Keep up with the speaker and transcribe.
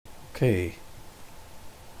Okay,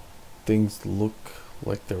 things look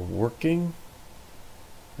like they're working.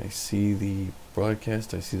 I see the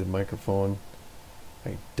broadcast, I see the microphone.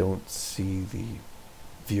 I don't see the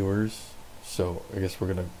viewers, so I guess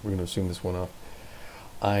we're gonna assume this went off.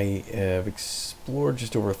 I have explored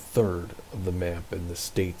just over a third of the map in the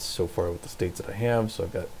states so far with the states that I have, so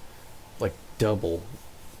I've got like double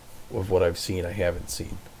of what I've seen I haven't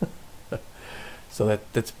seen. So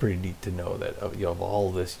that's pretty neat to know that of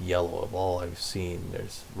all this yellow, of all I've seen,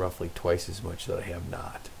 there's roughly twice as much that I have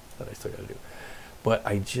not, that I still got to do. But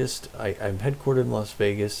I'm headquartered in Las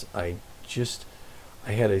Vegas. I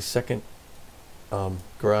had a second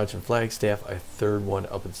garage in Flagstaff, a third one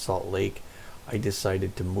up in Salt Lake. I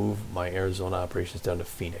decided to move my Arizona operations down to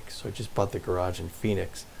Phoenix. So I just bought the garage in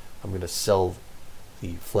Phoenix. I'm going to sell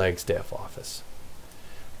the Flagstaff office,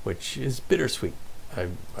 which is bittersweet. I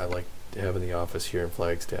like having the office here in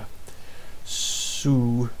Flagstaff.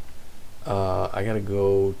 So I got to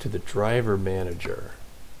go to the driver manager.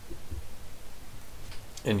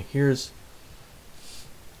 And here's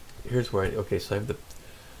where okay, so I have the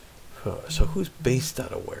so who's based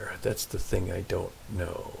out of where? That's the thing I don't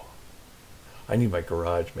know. I need my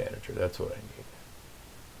garage manager. That's what I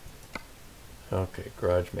need. Okay,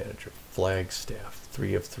 garage manager, Flagstaff,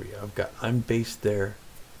 3 of 3. I'm based there.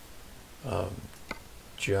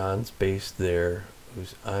 John's based there,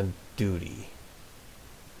 who's on duty.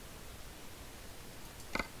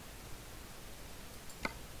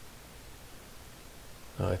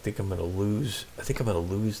 I think I'm gonna lose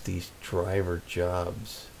these driver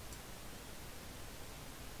jobs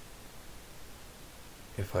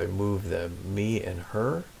if I move them. Me and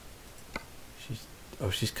her.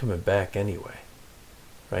 She's coming back anyway,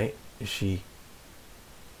 right? Is she?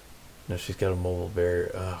 No, she's got a mobile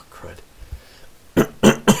barrier. Oh, crud.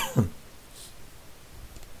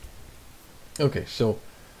 Okay, so,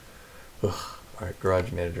 all right,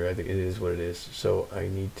 garage manager. I think it is what it is. So I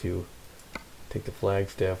need to take the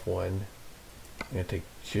Flagstaff one. I'm gonna take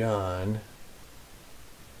John.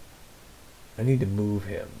 I need to move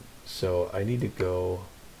him. So I need to go.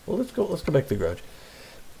 Well, let's go back to the garage.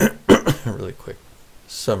 Really quick.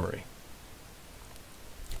 Summary.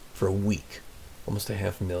 For a week, almost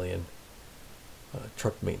 $500,000.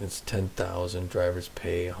 Truck maintenance 10,000. Drivers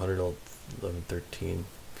pay 111.13.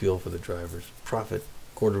 Fuel for the drivers. Profit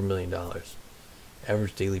 $250,000.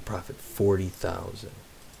 Average daily profit 40,000.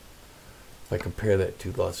 If I compare that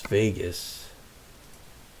to Las Vegas,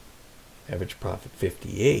 average profit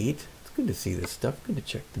 58. It's good to see this stuff. Good to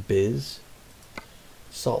check the biz.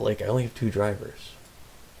 Salt Lake, I only have 2 drivers.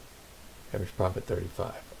 Average profit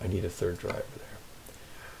 35. I need a third driver there.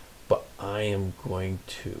 But I am going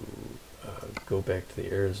to go back to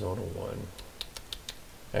the Arizona one.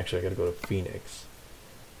 Actually, I got to go to Phoenix.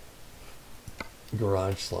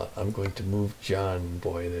 Garage slot. I'm going to move John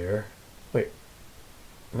Boy there. Wait,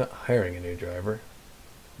 I'm not hiring a new driver.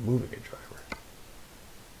 I'm moving a driver.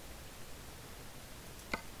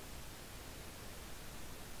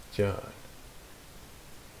 John.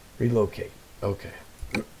 Relocate. Okay.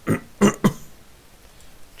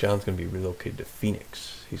 John's going to be relocated to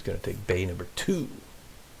Phoenix. He's going to take bay number 2.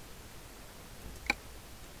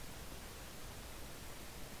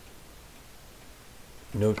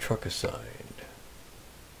 No truck assigned.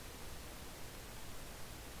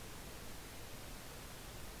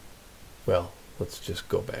 Well, let's just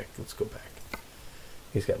go back. Let's go back.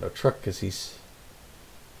 He's got no truck because his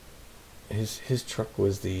truck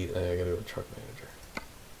was the. I gotta go to truck manager.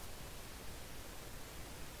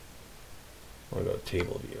 I want to go to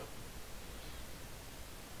table view.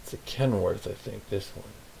 It's a Kenworth, I think. This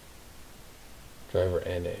one. Driver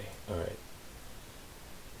NA. All right.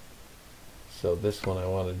 So this one I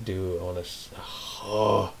want to do. I want to.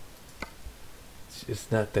 Oh,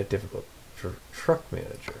 it's not that difficult. Truck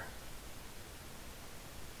manager.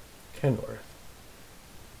 Kenworth,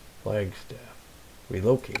 Flagstaff,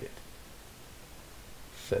 relocate it,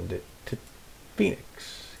 send it to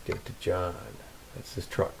Phoenix, get it to John. That's his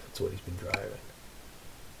truck, that's what he's been driving.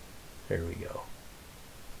 There we go.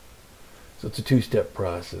 So it's a 2-step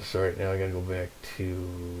process. All right, now I gotta go back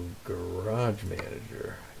to garage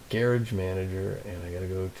manager, and I gotta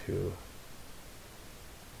go to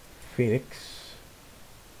Phoenix,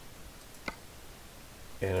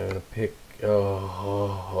 and I'm gonna pick.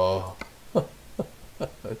 Oh.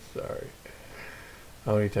 Sorry.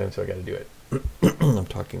 How many times do I got to do it? I'm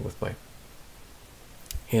talking with my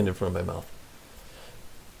hand in front of my mouth.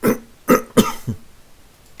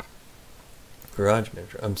 Garage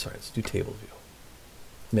manager. I'm sorry. Let's do table view.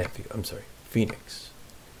 Map view. I'm sorry. Phoenix.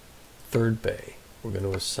 Third bay. We're going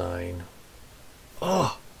to assign.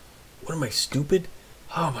 Oh, what am I, stupid?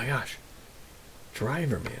 Oh my gosh.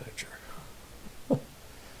 Driver manager.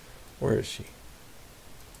 Where is she?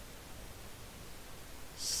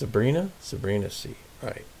 Sabrina? Sabrina C. All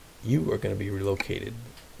right. You are going to be relocated,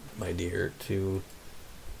 my dear, to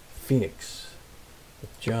Phoenix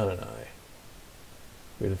with John and I.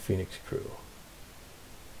 We're the Phoenix crew.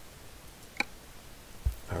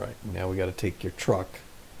 All right. Now we got to take your truck.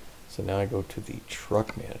 So now I go to the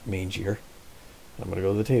truck manger. I'm going to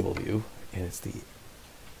go to the table view. And it's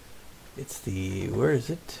the, where is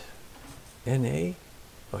it? NA?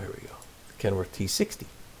 Oh, here we go. Kenworth T60.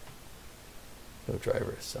 No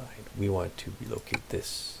driver assigned. We want to relocate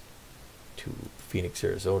this to Phoenix,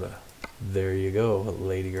 Arizona. There you go,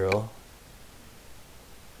 lady girl.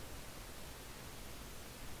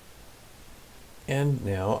 And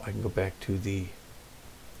now I can go back to the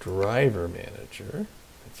driver manager.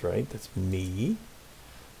 That's right, that's me.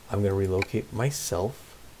 I'm going to relocate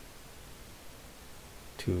myself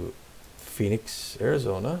to Phoenix,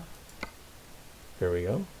 Arizona. There we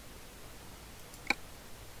go.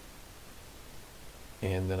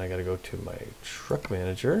 And then I got to go to my truck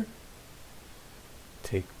manager.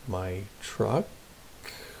 Take my truck.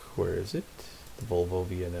 Where is it? The Volvo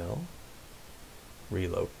VNL.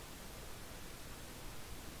 Reload.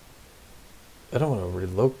 I don't want to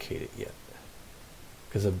relocate it yet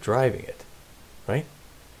because I'm driving it, right?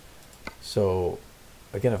 So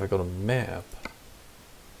again, if I go to map,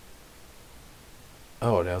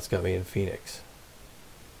 oh, now it's got me in Phoenix.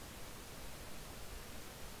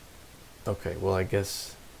 Okay, well, I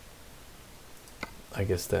guess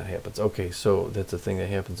that happens. Okay, so that's the thing that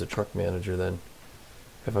happens to truck manager then.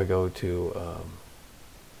 If I go to,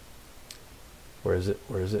 where is it?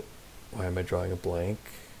 Why am I drawing a blank?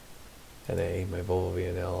 NA, my Volvo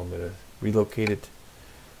VNL, I'm going to relocate it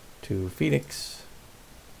to Phoenix,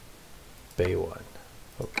 Bay 1.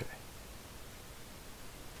 Okay.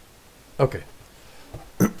 Okay.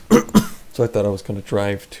 So I thought I was going to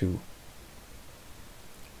drive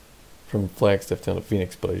from Flagstaff down to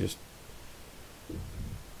Phoenix, but I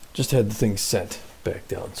just had the thing sent back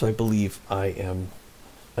down. So I believe I'm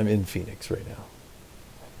in Phoenix right now.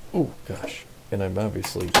 Oh gosh, and I'm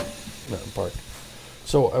obviously not in park.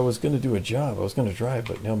 So I was going to do a job. I was going to drive,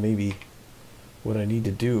 but now maybe what I need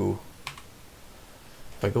to do,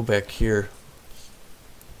 if I go back here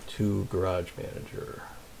to Garage Manager.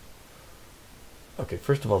 Okay,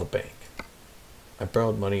 first of all, the bank. I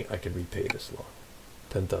borrowed money. I could repay this loan.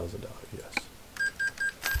 $10,000, yes.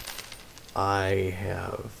 I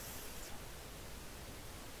have,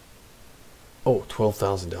 oh,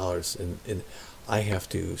 $12,000 and I have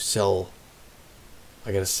to sell,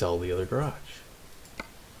 I got to sell the other garage.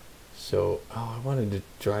 So, oh, I wanted to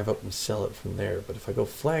drive up and sell it from there, but if I go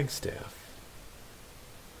Flagstaff,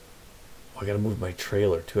 oh, I got to move my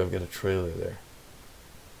trailer too. I've got a trailer there.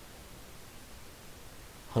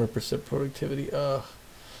 100% productivity. Oh,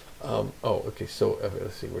 okay. So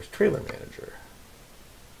let's see. Where's trailer manager?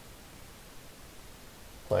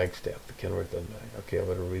 Flagstaff, the Kenworth Unite. Okay, I'm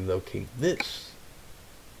going to relocate this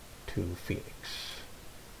to Phoenix.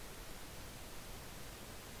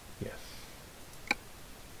 Yes.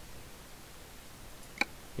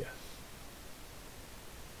 Yes.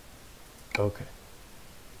 Okay.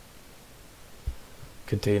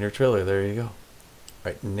 Container trailer. There you go. All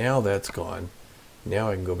right. Now that's gone. Now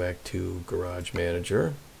I can go back to Garage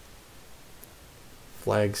Manager,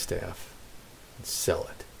 Flagstaff, and sell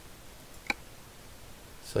it.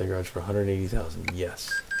 Sell your garage for $180,000.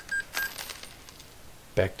 Yes.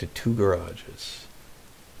 Back to 2 garages.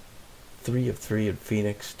 3 of 3 in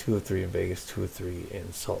Phoenix, 2 of 3 in Vegas, 2 of 3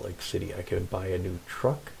 in Salt Lake City. I can buy a new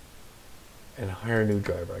truck and hire a new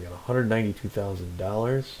driver. I got $192,000.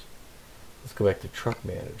 Let's go back to Truck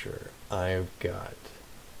Manager. I've got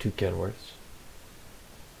 2 Kenworths,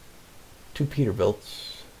 2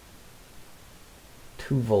 Peterbilts,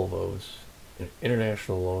 2 Volvos, an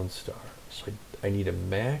International Lone Star. So I need a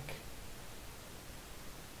Mac,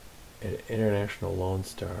 an International Lone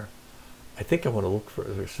Star. I think I want to look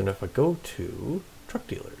further. So if I go to truck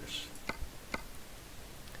dealers,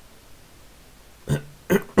 I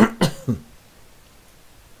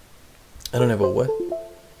don't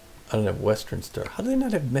have Western Star. How do they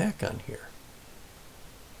not have Mac on here?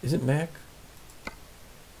 Is it Mac?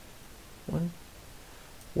 One?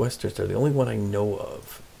 Western Star. The only one I know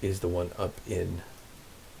of is the one up in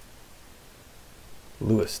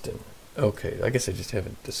Lewiston. Okay, I guess I just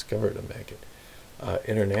haven't discovered a Mac yet.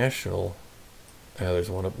 International. There's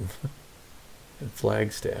one up in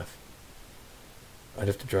Flagstaff. I'd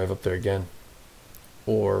have to drive up there again.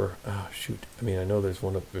 Or, oh shoot, I mean, I know there's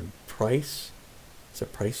one up in Price. Is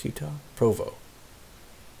that Price, Utah? Provo.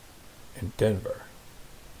 And Denver.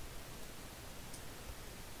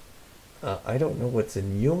 I don't know what's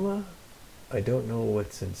in Yuma. I don't know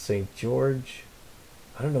what's in St. George.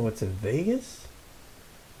 I don't know what's in Vegas.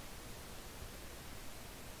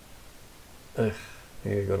 Ugh,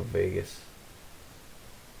 maybe I go to Vegas.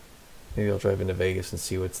 Maybe I'll drive into Vegas and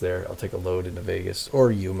see what's there. I'll take a load into Vegas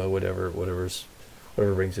or Yuma, whatever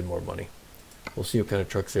brings in more money. We'll see what kind of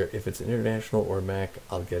truck's there. If it's an international or Mac,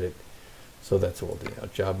 I'll get it. So that's what we'll do now.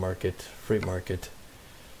 Job market, freight market,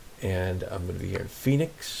 and I'm going to be here in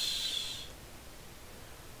Phoenix.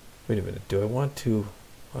 Wait a minute. Do I want to?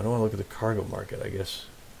 I don't want to look at the cargo market. I guess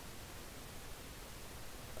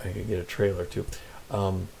I could get a trailer too.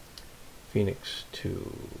 Phoenix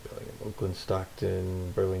to Bellingham, Oakland,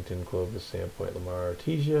 Stockton, Burlington, Clovis, Sandpoint, Lamar,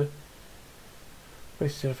 Artesia,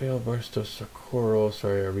 Santa Fe, Barstow, Socorro,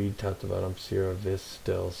 sorry, I read top to bottom, Sierra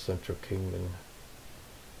Vista, Central Kingman,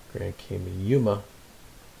 Grand Cayman, Yuma.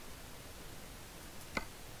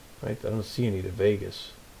 Right, I don't see any to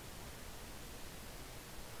Vegas.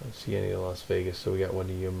 I don't see any to Las Vegas, so we got one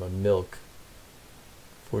to Yuma. Milk,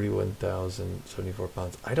 41,074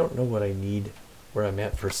 pounds. I don't know what I need, where I'm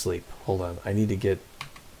at for sleep. Hold on, I need to get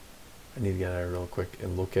out here real quick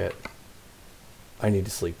and look at. I need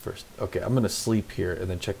to sleep first. Okay, I'm gonna sleep here and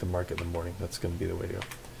then check the market in the morning. That's gonna be the way to go.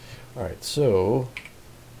 All right, so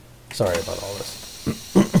sorry about all this.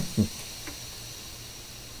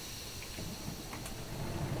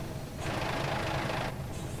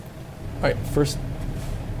 All right,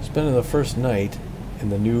 spending the first night in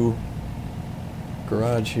the new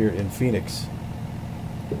garage here in Phoenix.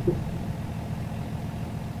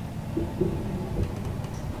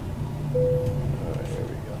 Alright, here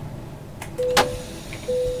we go.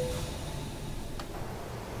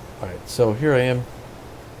 Alright, so here I am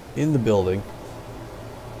in the building.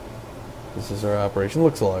 This is our operation.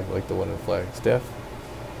 Looks a lot like the one in Flagstaff.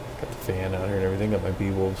 Got the fan out here and everything. Got my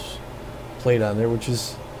B-Wolves plate on there, which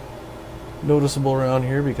is noticeable around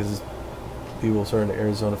here because B-Wolves are in the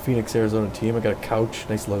Arizona, Phoenix, Arizona team. I got a couch,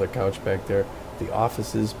 nice leather couch back there. The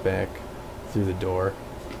office is back through the door.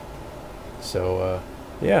 So,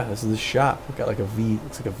 yeah, this is the shop. We've got like a V,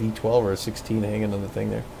 looks like a V12 or a 16 hanging on the thing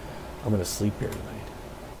there. I'm going to sleep here tonight.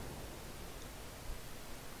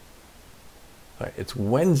 All right, it's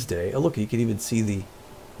Wednesday. Oh, look, you can even see the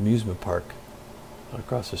amusement park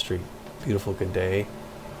across the street. Beautiful good day.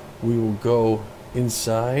 We will go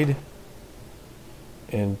inside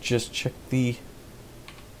and just check the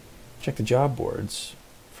job boards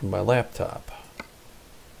from my laptop.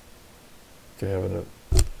 Okay, having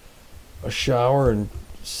a shower and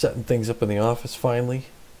setting things up in the office finally.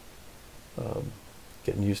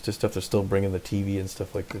 Getting used to stuff. They're still bringing the TV and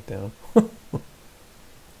stuff like that down.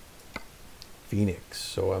 Phoenix.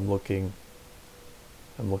 So I'm looking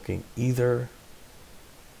either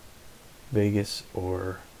Vegas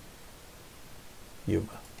or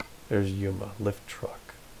Yuma. There's Yuma lift truck.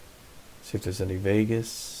 See if there's any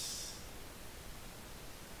Vegas.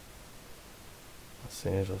 Los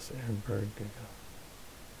Angeles, Ehrenberg.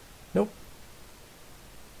 Nope.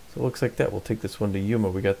 So it looks like that. We'll take this one to Yuma.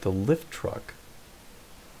 We got the lift truck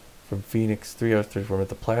from Phoenix, 3 hours 34 minutes.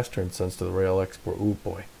 The Plaster and Sons to the rail export. Ooh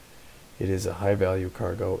boy. It is a high value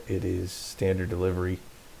cargo. It is standard delivery,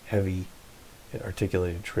 heavy, and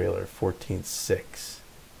articulated trailer, 14.6. Let's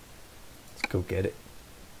go get it.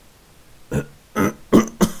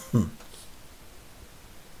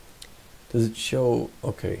 Does it show?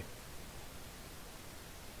 Okay.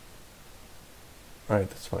 All right,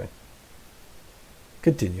 that's fine.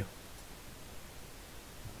 Continue.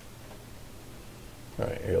 All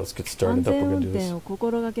right, here, let's get started up. We're going to do this.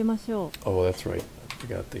 Oh, that's right.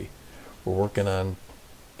 We're working on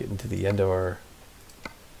getting to the end of our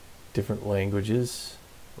different languages.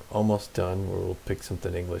 We're almost done. We'll pick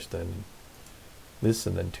something English then. This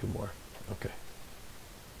and then 2 more. Okay.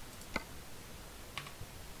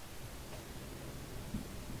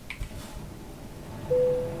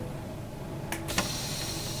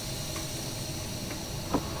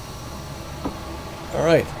 All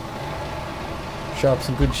right. Shop's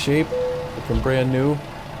in good shape. Looking brand new.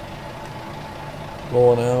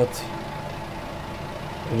 Rolling out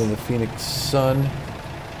into the Phoenix sun.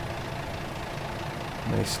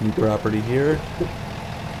 Nice new property here.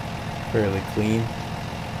 Fairly clean.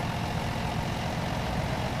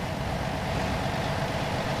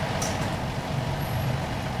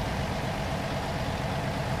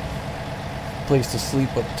 Place to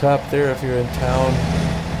sleep up top there if you're in town.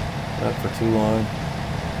 Not for too long.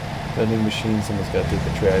 Vending machine, someone's got to take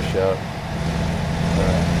the trash out.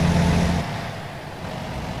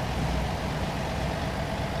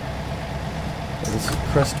 This is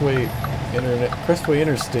Crestway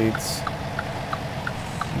Interstate's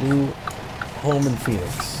new home in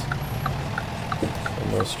Phoenix.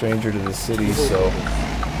 no stranger to the city, so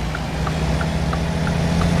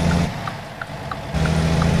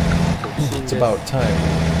it's about time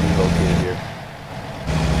we relocated here.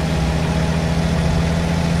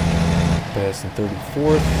 Passing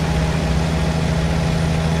 34th.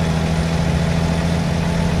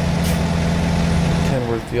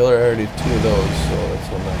 Kenworth, the other, I already have 2 of those, so that's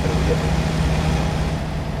what I'm not going to get.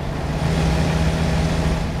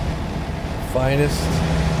 Finest.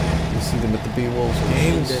 You see them at the B-Wolves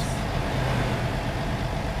games.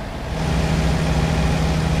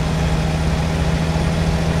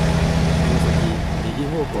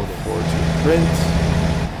 Forward to print.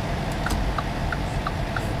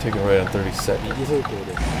 Taking right on 32nd.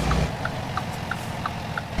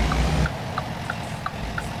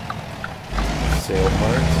 Sale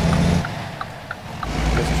Mart.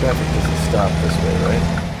 Guess traffic doesn't stop this way, right?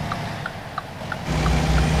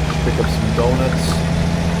 Pick up some donuts.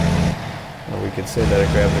 Well, we could say that I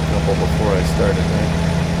grabbed a couple before I started, right?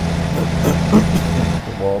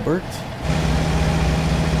 The Walbert.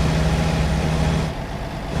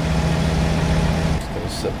 Just gonna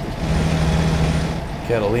set the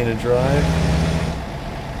Catalina Drive.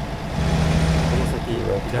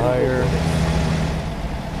 Tire.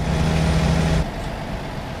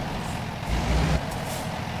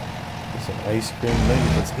 Some ice cream.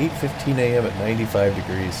 It's 8:15 a.m. at 95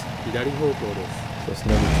 degrees. So it's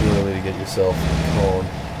never too early to get yourself a cone.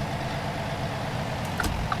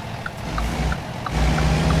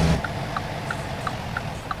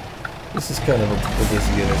 This is kind of a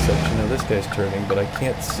busy intersection. Now this guy's turning, but I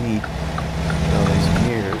can't see on these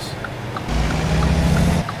mirrors.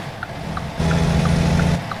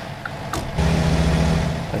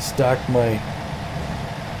 I stocked my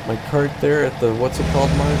cart there at the, what's it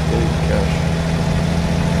called, Mark? Oh gosh.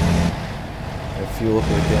 I fuel up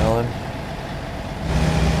to the gallon.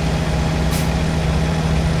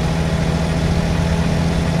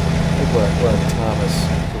 I think we're on Thomas.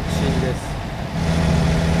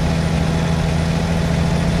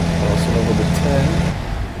 Also over the 10.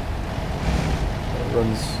 That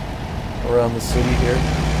runs around the city here.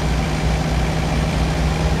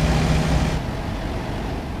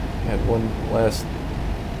 Had one last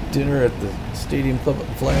dinner at the Stadium Club at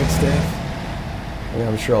Flagstaff. I mean,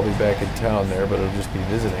 I'm sure I'll be back in town there, but it'll just be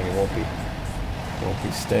visiting. It won't be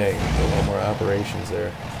staying. There's a lot more operations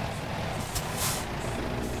there.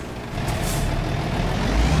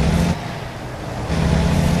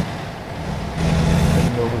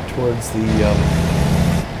 Heading over towards the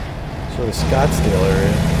sort of Scottsdale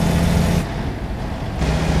area,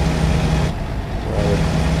 where I would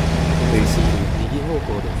basically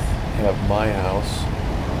have my house.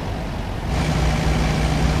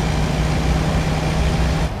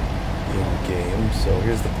 Game. So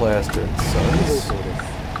here's the Plaster and Sons.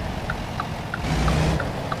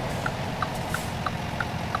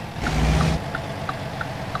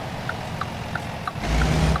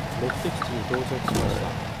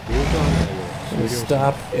 We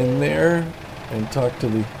stop in there and talk to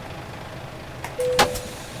the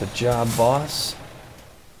job boss,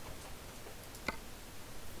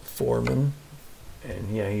 foreman.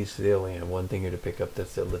 And yeah, he said they only have one thing here to pick up.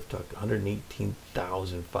 That's that lift truck,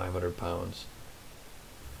 118,500 pounds,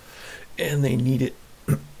 and they need it.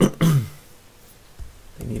 They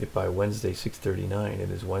need it by Wednesday, 6:39.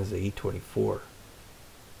 It is Wednesday, 8:24.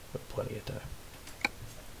 But plenty of time.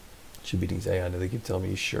 Should be these. Hang on, they keep telling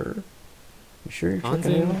me, "You sure? You sure you're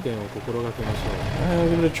trucking it out?" I'll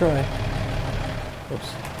give it a try.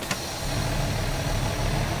 Oops.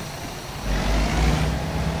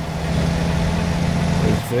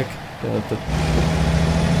 Vic down at the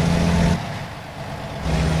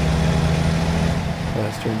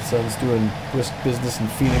Plaster and Sons doing brisk business in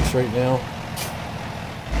Phoenix right now.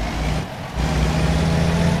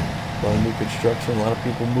 A lot of new construction, a lot of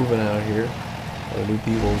people moving out here. A lot of new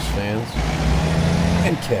B-Wolves fans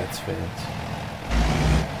and Cats fans.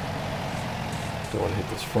 Don't want to hit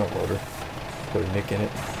this front loader. Put a nick in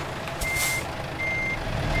it.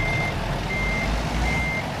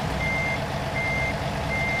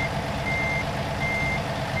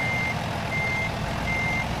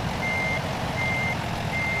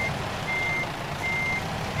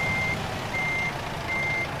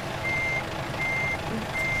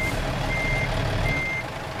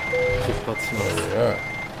 There we are.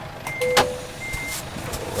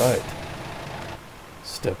 Alright.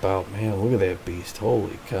 Step out. Man, look at that beast.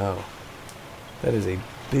 Holy cow. That is a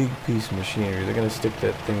big piece of machinery. They're going to stick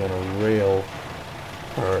that thing on a rail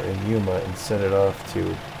or in Yuma and send it off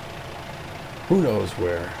to who knows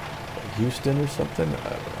where. Like Houston or something? I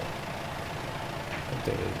don't know. That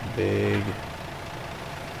thing is big.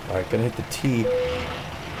 Alright, gonna hit the T.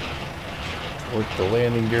 Work the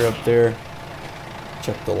landing gear up there.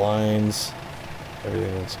 Check the lines.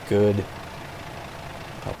 Everything looks good.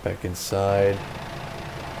 Hop back inside.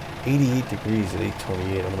 88 degrees at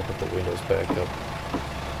 8:28. I'm gonna put the windows back up.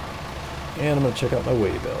 And I'm gonna check out my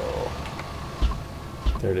weigh bill.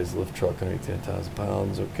 There it is, lift truck, 110,000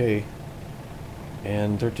 pounds. Okay.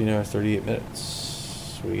 And 13 hours, 38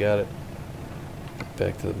 minutes. We got it.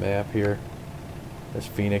 Back to the map here. There's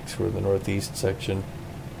Phoenix. We're in the northeast section.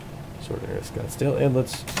 Sort of near Scottsdale. And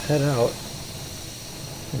let's head out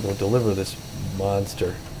and go deliver this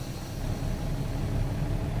monster.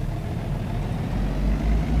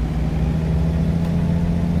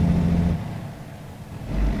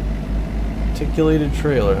 Articulated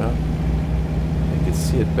trailer, huh? I can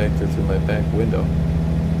see it back there through my back window.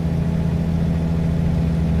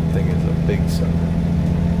 That thing is a big sucker.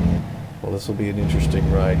 Well, this will be an interesting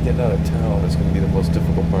ride. Getting out of town is going to be the most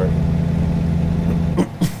difficult part.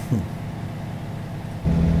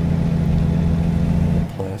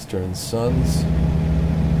 Plaster and Sons.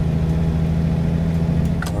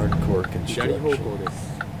 Hardcore construction.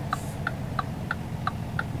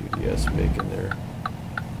 UDS making their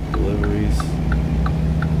deliveries.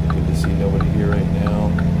 Good to see nobody here right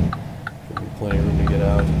now. Should be plenty of room to get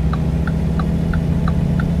out.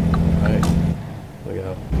 Alright. Look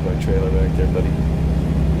out. My trailer back there, buddy.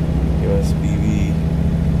 USBV.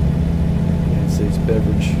 United States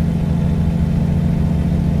Beverage.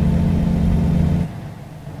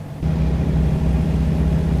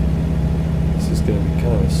 This is going to be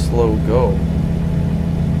kind of a slow go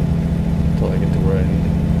until I get to where I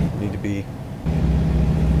need to be.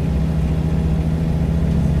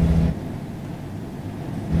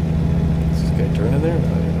 Turning there? No, I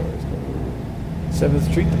don't know where he's going. 7th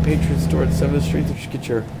Street, the Patriot store at 7th Street. You should get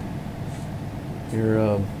your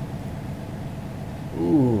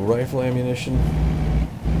rifle ammunition.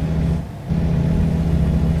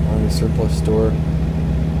 Army surplus store.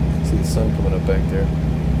 See the sun coming up back there.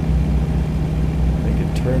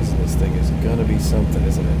 Making turns in this thing is gonna be something,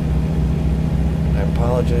 isn't it? I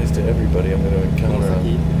apologize to everybody I'm gonna encounter on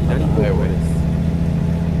the highway.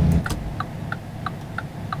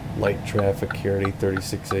 Light traffic here at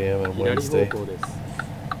 8:36 a.m. on Wednesday.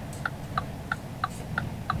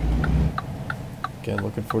 Again,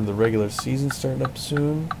 looking forward to the regular season starting up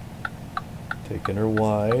soon. Taking her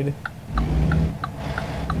wide.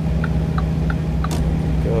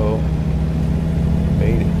 Go.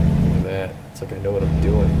 Made it. Look at that. It's like I know what I'm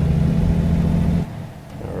doing.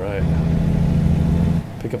 Alright.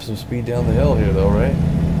 Pick up some speed down the hill here though, right?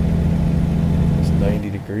 It's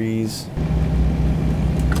 90 degrees.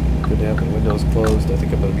 Good to have the windows closed. I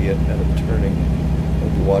think I'm going to be at a turning. I'll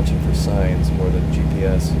be watching for signs more than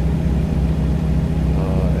GPS.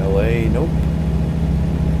 LA, nope.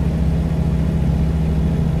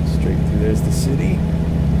 Straight through, there's the city.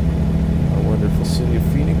 Our wonderful city of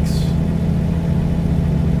Phoenix.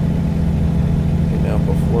 Okay, now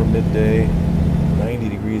before midday, 90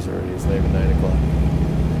 degrees already. It's not even 9 o'clock.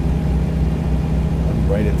 I'm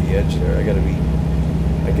right at the edge there. I got to be,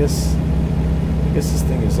 I guess this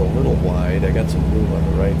thing is a little wide. I got some room on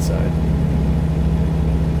the right side.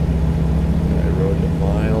 I rode it a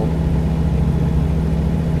mile.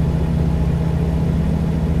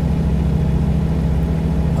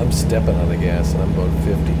 I'm stepping on the gas and I'm going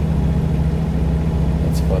 50.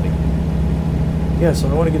 That's funny. Yeah, so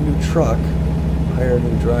I want to get a new truck, hire a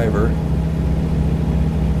new driver,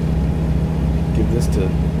 give this to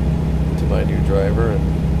my new driver, and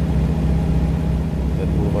then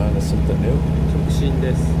move on to something new. I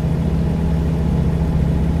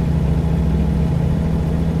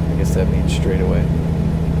guess that means straight away. You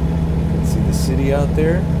can see the city out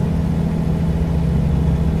there.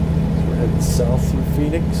 So we're heading south through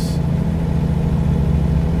Phoenix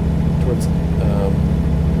towards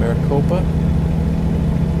Maricopa.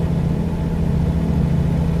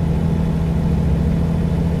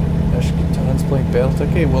 Ashketon's playing Battletech.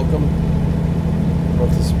 Hey, welcome. I don't know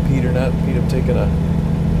if this is Pete or not. Pete, I'm taking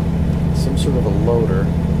some sort of a loader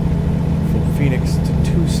from Phoenix to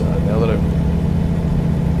Tucson. Now that I've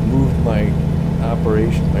moved my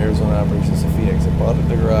operations, my Arizona operations to Phoenix, I bought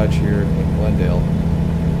the garage here in Glendale,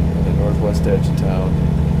 on the northwest edge of town,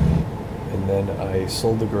 and then I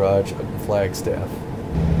sold the garage up in Flagstaff.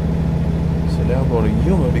 So now I'm going to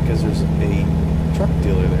Yuma because there's a truck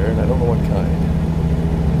dealer there, and I don't know what kind.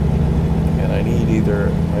 And I need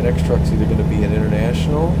either, my next truck's either going to be an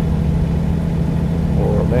International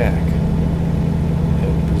or a Mack.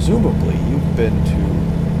 And presumably you've been to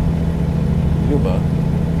Yuma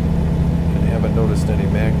and haven't noticed any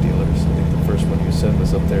Mack dealers. I think the first one you said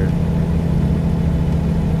was up there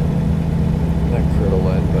not Coeur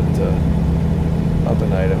d'Alene, but up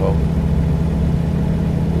in Idaho.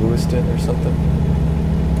 Lewiston or something.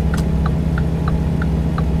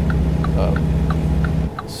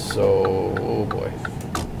 So, oh boy.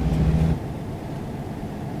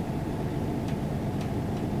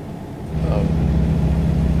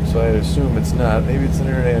 So I assume it's not. Maybe it's an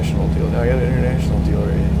international deal. Now I got an international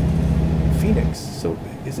dealer in Phoenix. So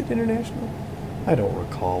is it international? I don't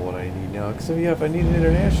recall what I need now. Because if I need an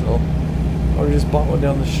international, I would have just bought one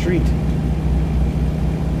down the street.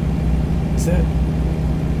 Was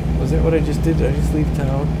that what I just did? Did I just leave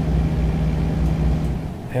town?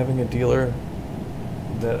 Having a dealer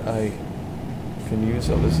that I can use.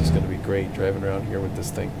 Oh, this is going to be great driving around here with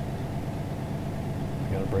this thing.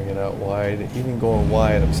 I gotta bring it out wide. Even going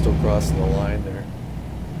wide, I'm still crossing the line there.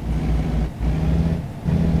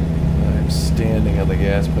 I'm standing on the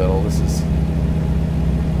gas pedal. This is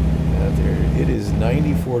out there. It is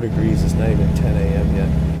 94 degrees. It's not even 10 a.m. yet.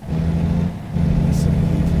 That's some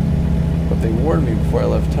heat. But they warned me before I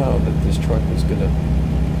left town that this truck was gonna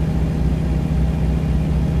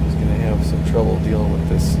have some trouble dealing with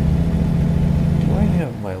this. Do I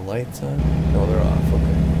have my lights on? No, they're off.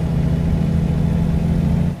 Okay.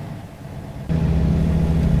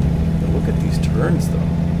 Look at these turns, though.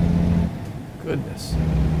 Goodness.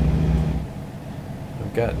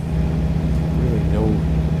 I've got really no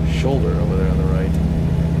shoulder over there on the right.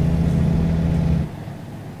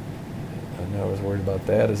 I'm not as worried about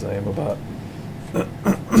that as I am about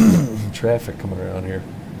traffic coming around here.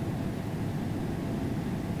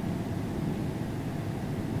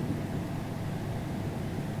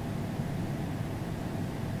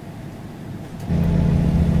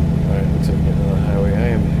 Alright, looks like I'm getting on the highway. I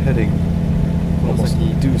am heading almost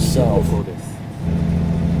due south. We're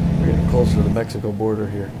getting closer to the Mexico border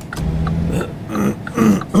here.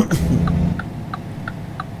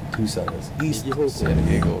 Tucson is east, San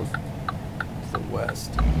Diego is the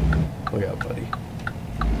west. Look out, buddy.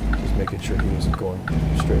 Just making sure he wasn't going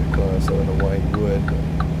straight across. I don't know why he would, but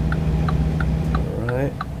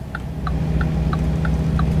alright.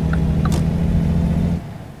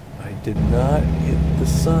 I did not hit the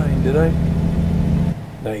sign, did I?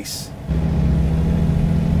 Nice.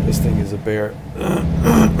 This thing is a bear.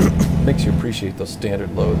 Makes you appreciate those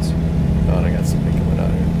standard loads. Oh, and I got something coming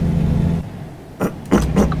out here.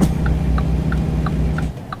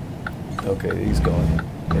 Okay, he's gone.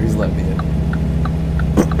 Or he's let me in.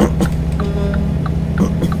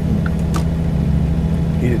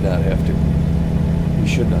 He did not have to. He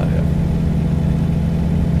should not have.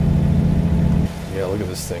 Yeah, look at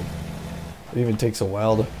this thing. It even takes a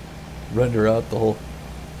while to render out the whole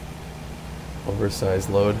oversized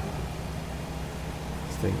load.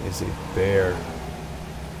 This thing is a bear.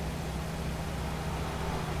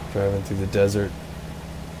 Driving through the desert.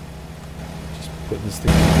 Just putting this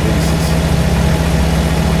thing in places.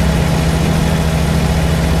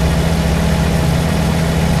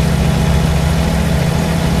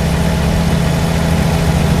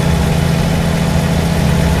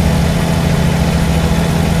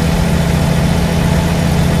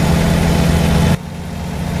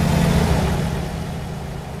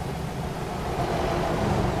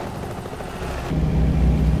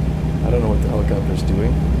 I don't know what the helicopter's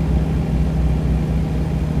doing.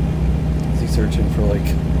 Is he searching for like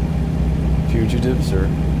fugitives or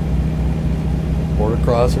border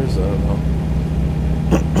crossers? I don't know.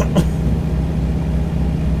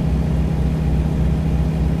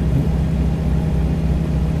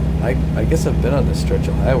 I guess I've been on this stretch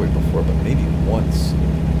of highway before, but maybe once.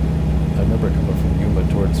 I remember coming from Yuma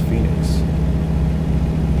towards Phoenix.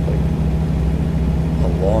 Like a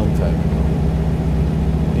long time ago.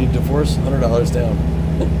 Need divorce? $100 down.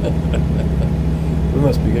 We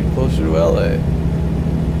must be getting closer to LA.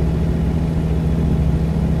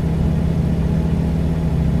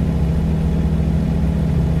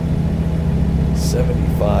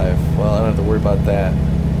 $75. Well, I don't have to worry about that.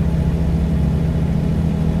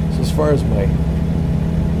 So as far as my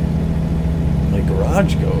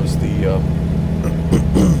garage goes, the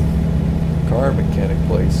car mechanic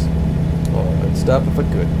place. Oh, I'd stop if I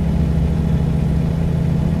could.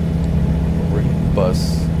 We're hitting the bus.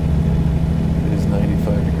 It is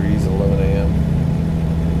 95 degrees at 11 a.m.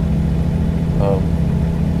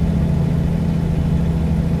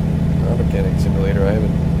 Car mechanic simulator. I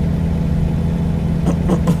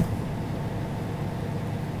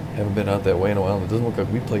haven't been out that way in a while. It doesn't look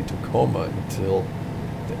like we play Tacoma until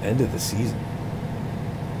the end of the season.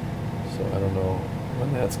 So I don't know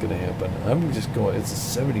when that's going to happen. I'm just going, it's a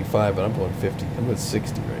 75, but I'm going 50. I'm going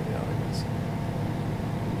 60 right now, I guess.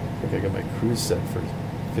 I think I got my cruise set for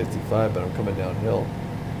 55, but I'm coming downhill.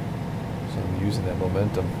 So I'm using that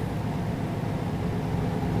momentum.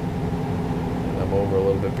 And I'm over a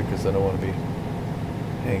little bit because I don't want to be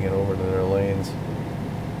hanging over to their lanes.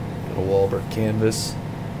 Got a Wahlberg canvas.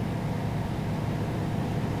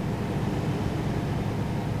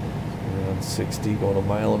 Around 60, going a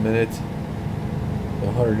mile a minute.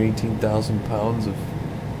 118,000 pounds of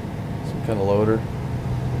some kind of loader.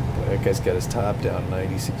 That guy's got his top down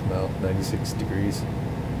 96 degrees.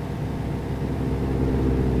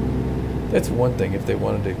 That's one thing. If they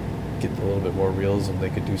wanted to get a little bit more realism, they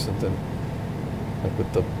could do something like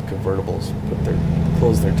with the convertibles.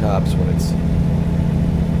 Close their tops when it's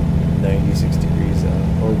 96 degrees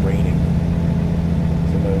out or raining.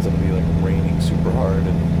 Sometimes it'll be like raining super hard,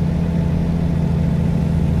 and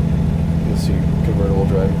you'll see a convertible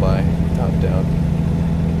driving by, top down.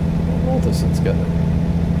 Altison's got a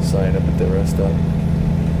sign up at the rest stop.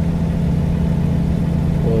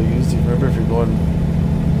 Well used. Remember, if you're going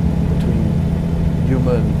between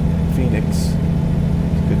Yuma and Phoenix,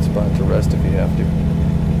 it's a good spot to rest if you have to.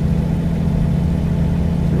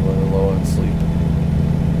 If you're running low on sleep.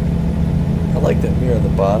 I like that mirror on the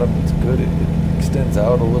bottom. It's good. It extends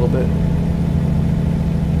out a little bit.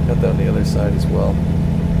 Got that on the other side as well.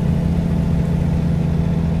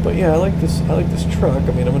 But yeah, I like this truck.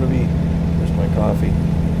 I mean, I'm gonna be. There's my coffee.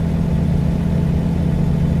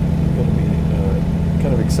 I'm gonna be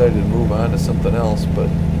kind of excited to move on to something else. But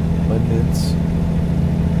my mids.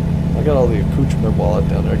 I got all the accoutrement wallet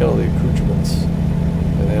down there. I got all the accoutrements,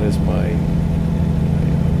 and that is my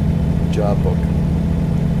job book.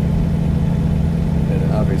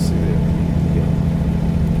 And obviously the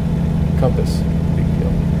compass, big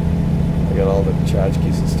deal. I got all the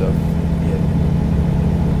tchotchkes and stuff in,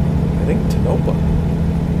 I think, Tonopah.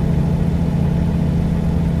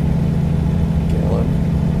 Gallon.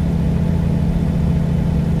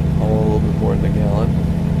 A little bit more than a gallon.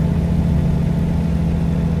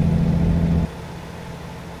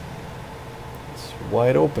 It's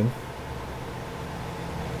wide open.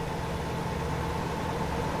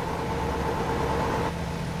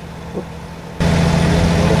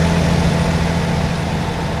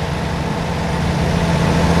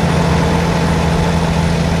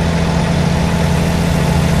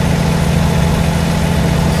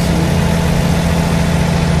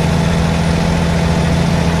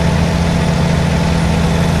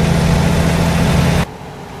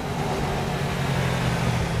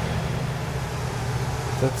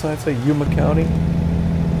 I'd say Yuma County.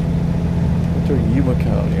 Enter Yuma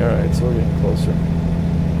County. Alright, so we're getting closer.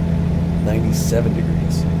 97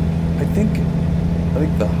 degrees. I think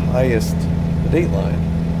the highest, the dateline,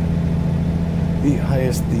 the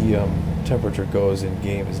highest the temperature goes in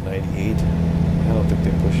game is 98. I don't think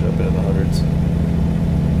they push it up into the hundreds.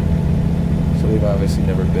 So they've obviously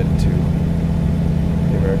never been to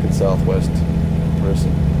the American Southwest in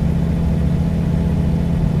person.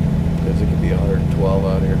 Because it could be 112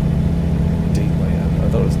 out here. Dateline. I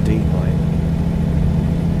thought it was Dateline.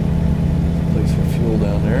 Place for fuel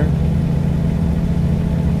down there.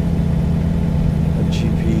 A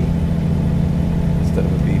GP instead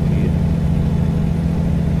of a BP.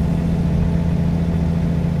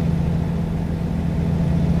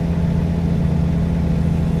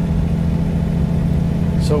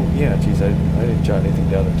 So yeah, geez, I didn't jot anything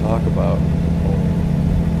down to talk about.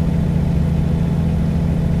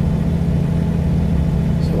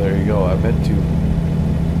 There you go. I meant to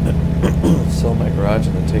sell my garage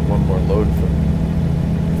and then take one more load from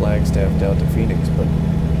Flagstaff down to Phoenix, but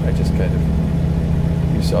I just kind of,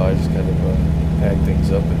 you saw, I just kind of packed things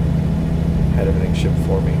up and had everything shipped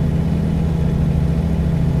for me.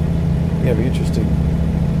 Yeah, it'd be interesting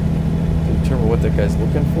to determine what that guy's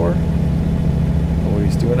looking for and what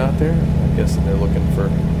he's doing out there. I'm guessing they're looking for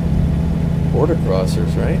border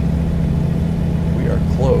crossers, right? We are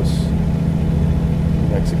close.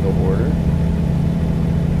 Mexico border.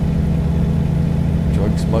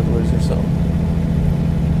 Drug smugglers or something.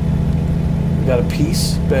 We got a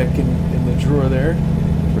piece back in the drawer there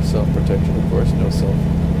for self-protection, of course. No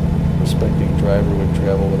self-respecting driver would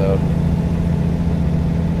travel without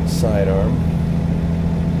a sidearm.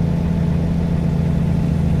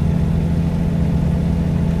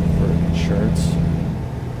 For insurance.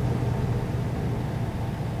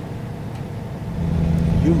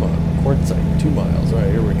 Yuma. Quartzite, 2 miles. Alright,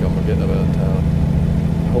 here we come. We're getting out of town.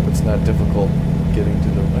 I hope it's not difficult getting to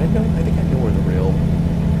the... I think I know where the rail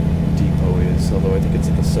depot is, although I think it's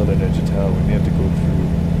at the southern edge of town. We may have to go through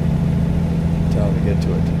town to get to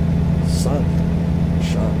it.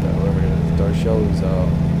 Shanta, whatever it is. Darshell's,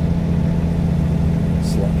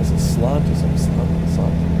 is it Slant or something?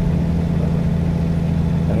 Slant.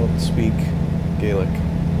 I don't speak Gaelic.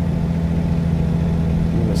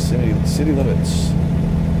 city limits.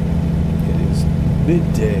 It is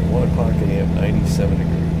midday, 1 o'clock a.m., 97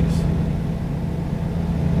 degrees.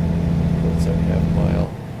 What's that half mile?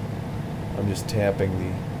 I'm just tapping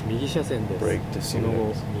the brake to see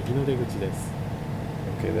what it is.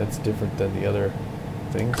 Okay, that's different than the other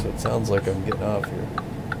thing, so it sounds like I'm getting off here.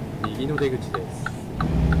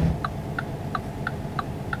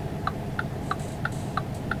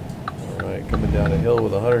 Alright, coming down a hill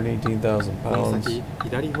with 118,000 pounds. It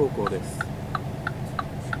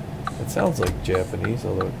sounds like Japanese,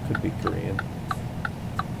 although it could be Korean.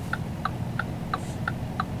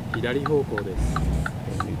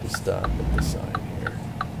 I need to stop at the sign here.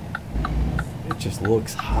 It just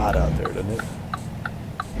looks hot out there, doesn't it?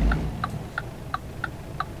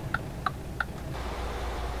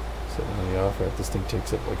 Sitting on the off-ramp, this thing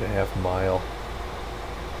takes up like a half mile.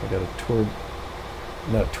 I got a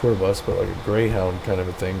not tour bus, but like a Greyhound kind of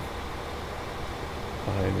a thing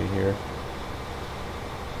behind me here.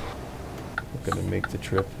 I'm gonna make the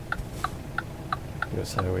trip.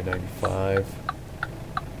 US Highway 95.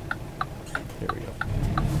 Here we go.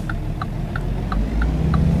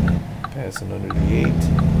 Passing under the 8.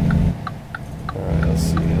 Alright, let's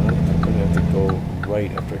see. I'm gonna have to go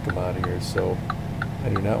right after I come out of here, so I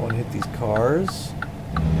do not want to hit these cars.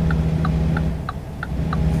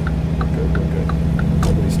 We're good, we're good.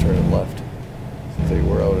 Nobody's turning left. If they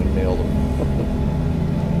were, I would have nailed them.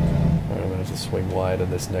 Alright, I'm gonna have to swing wide on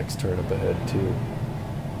this next turn up ahead too.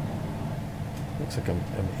 Looks like I'm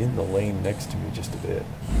in the lane next to me just a bit.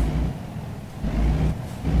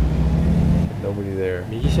 Nobody there.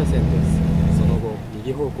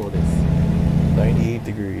 98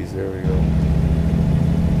 degrees, there we go.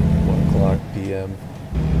 1 o'clock p.m.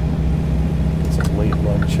 Get some late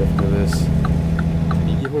lunch after this.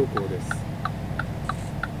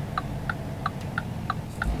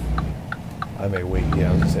 I may wait, yeah,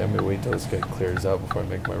 I was gonna say I may wait till this guy clears out before I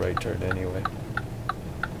make my right turn anyway.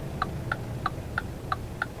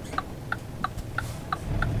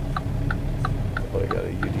 But I got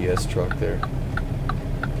a UDS truck there.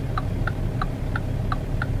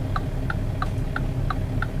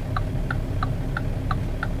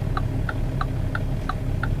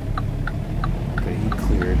 Okay, he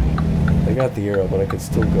cleared. I got the arrow, but I could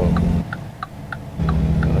still go.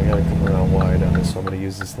 But I gotta come around wide on this, so I'm gonna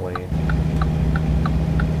use this lane.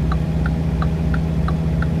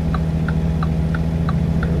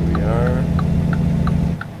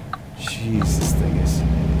 Jeez, this thing is,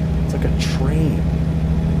 it's like a train.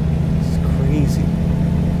 This is crazy.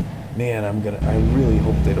 Man, I really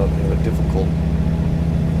hope they don't have a difficult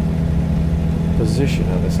position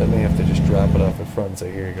on this. I may have to just drop it off in front and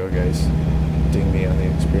say, here you go guys, ding me on the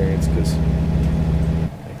experience, because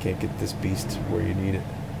I can't get this beast where you need it.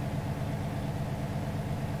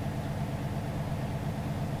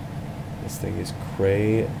 This thing is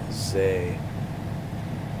crazy.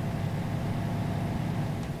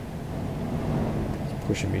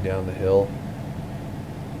 Pushing me down the hill.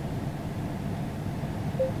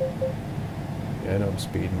 Yeah, I know I'm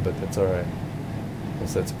speeding, but that's alright.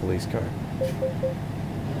 Unless that's a police car.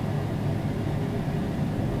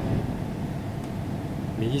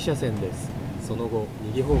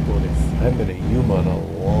 I haven't been at Yuma in a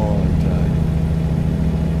long time.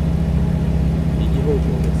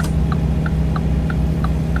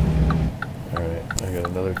 Alright, I got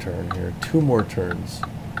another turn here. 2 more turns.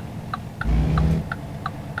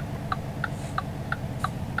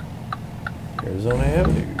 Arizona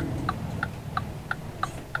Avenue.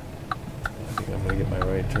 I think I'm gonna get my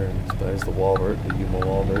right turn. There's the Walbert, the Yuma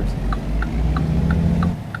Walbert.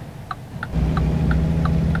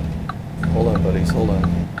 Hold on, buddies, hold on.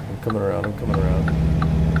 I'm coming around, I'm coming around.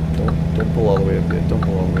 Don't pull all the way up yet, don't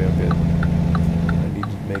pull all the way up yet. I need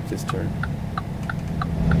to make this turn.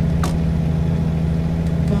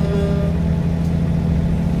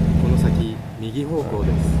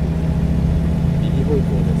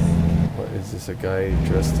 What, is this a guy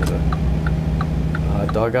dressed in a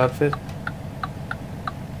hot dog outfit?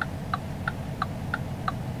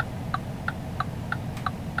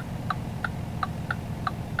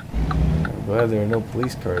 I'm glad there are no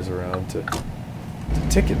police cars around to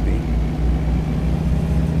ticket me.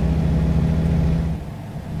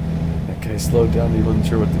 That guy slowed down, he wasn't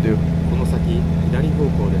sure what to do.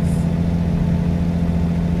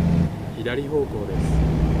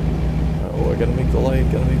 Oh, I gotta make the light,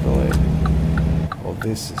 gotta make the light. Oh,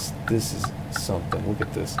 this is something. Look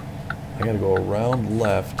at this. I gotta go around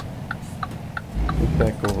left, look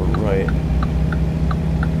back over right.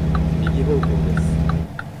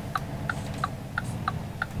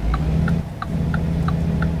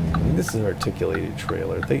 I mean, this is an articulated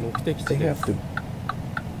trailer. They have to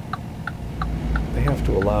have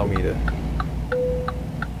to allow me to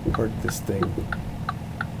park this thing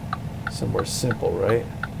somewhere simple, right?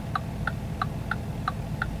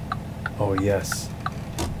 Oh, yes.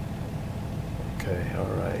 Okay,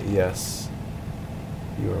 alright, yes.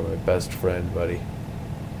 You are my best friend, buddy.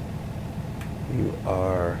 You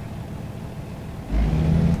are.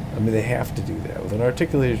 I mean, they have to do that. With an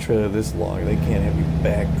articulated trailer this long, they can't have you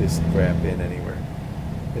back this crap in anywhere.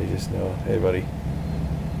 They just know, hey, buddy.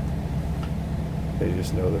 They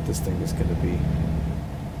just know that this thing is going to be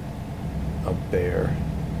a bear.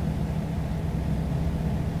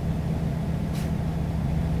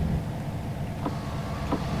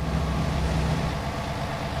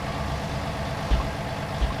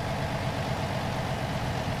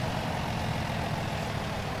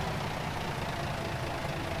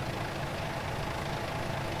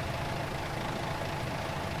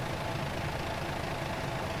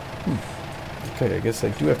 Okay, I guess I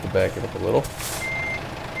do have to back it up a little.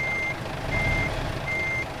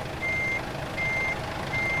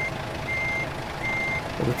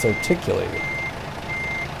 But it's articulated.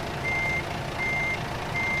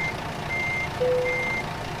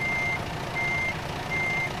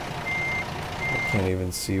 I can't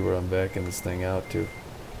even see where I'm backing this thing out to.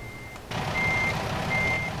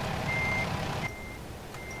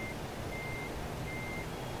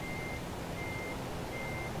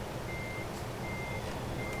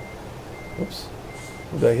 Oops.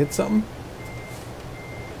 Did I hit something?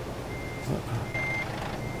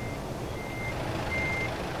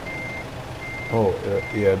 Oh,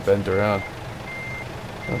 yeah, it bent around.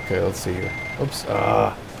 Okay, let's see here. Oops.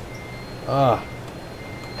 Ah.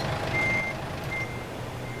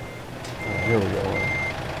 Here we go.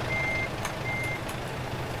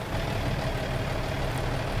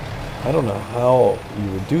 I don't know how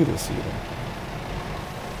you would do this even.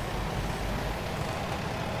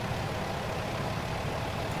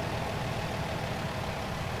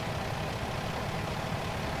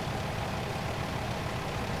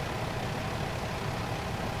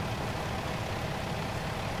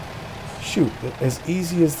 Shoot, as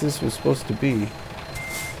easy as this was supposed to be.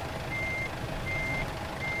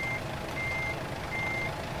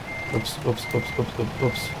 Oops. Oh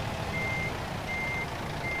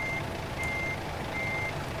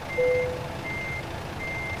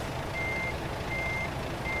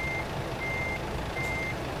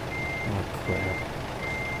crap.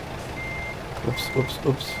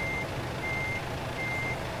 Oops.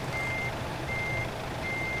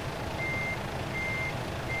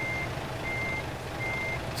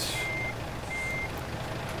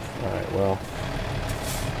 Alright, well.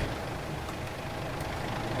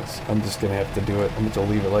 I'm just going to have to do it. I'm going to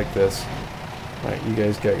leave it like this. Alright, you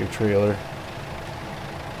guys got your trailer.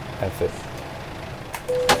 F it.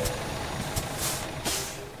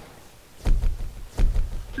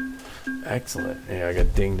 Excellent. Yeah, I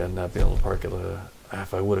got dinged on not being able to park it.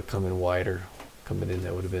 If I would have come in wider, coming in,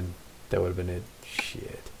 that would have been it.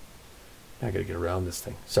 Shit. Now I got to get around this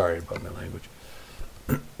thing. Sorry about my language.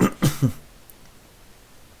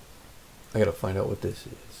 I got to find out what this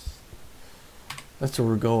is. That's where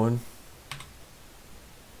we're going.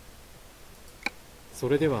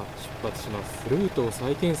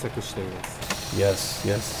 Yes,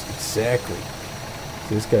 exactly.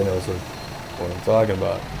 See, this guy knows what I'm talking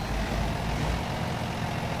about.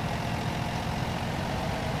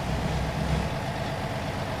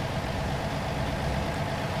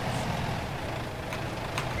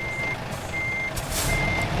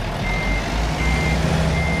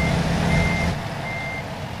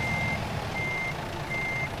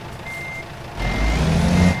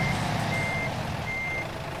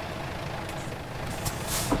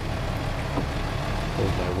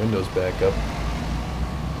 Windows back up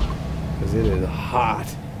because it is hot.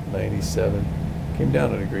 97 came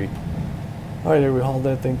down a degree. All right, there we hauled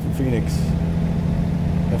that thing from Phoenix.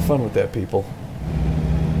 Have fun with that, people.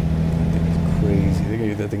 That thing is crazy. They gotta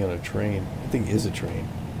get that thing on a train. That thing is a train.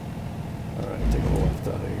 All right, take a left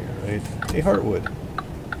out of here, right? Hey, Heartwood.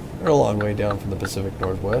 They're a long way down from the Pacific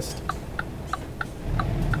Northwest.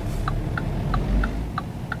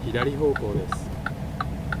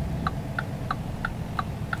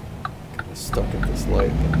 Stuck at this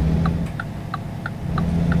light.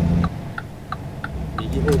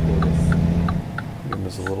 It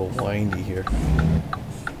was a little windy here.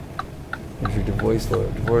 There's your divorce lawyer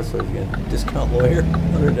again. Discount lawyer,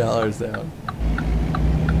 $100 down.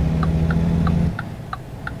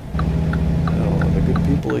 Oh, the good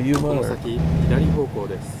people of Yuma are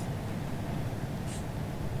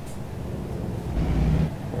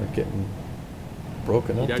getting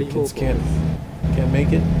broken up. The kids can't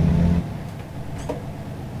make it.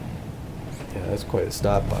 Yeah, That's quite a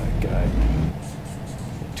stop by, guy.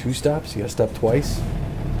 2 stops? You gotta stop twice?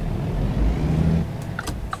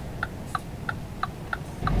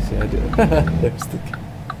 See, I do. There's the...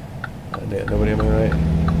 nobody on my right?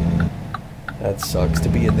 That sucks. To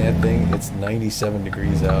be in that thing, it's 97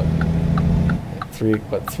 degrees out. At 3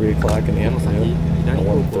 o'clock in the afternoon? At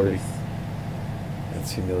 1:30.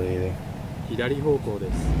 That's humiliating.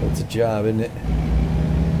 That's a job, isn't it?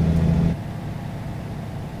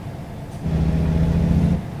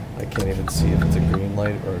 I can't even see if it's a green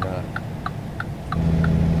light or not.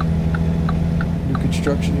 New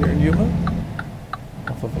construction here in Yuma?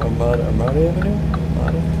 Off of Armada Avenue?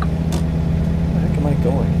 Armada? Where the heck am I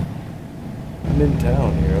going? I'm in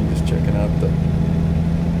town here. I'm just checking out the...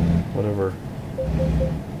 whatever...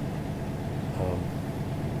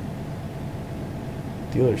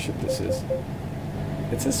 dealership this is.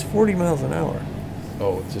 It says 40 miles an hour.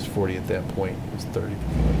 Oh, it's just 40 at that point. It was 30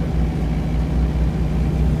 before.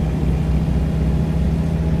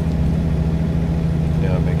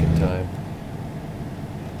 Now I'm making time.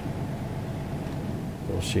 A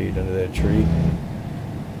little shade under that tree.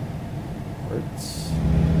 Hearts.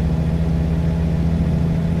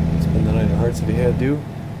 Spend the night at Hearts if you had to.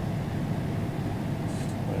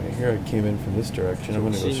 Right here I came in from this direction. I'm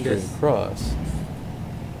going to go straight across.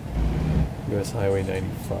 US Highway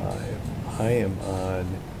 95. I am on...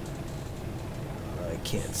 I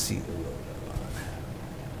can't see the road I'm on.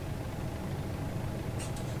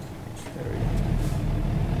 There we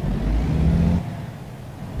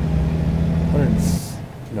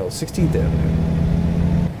go. 16th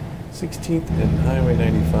Avenue. 16th and Highway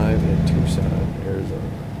 95 in Tucson,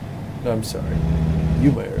 Arizona. No, I'm sorry.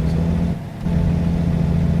 Yuma, Arizona.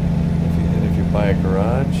 If you buy a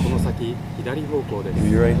garage, you'll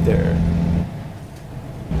be right there.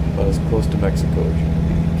 About as close to Mexico as you can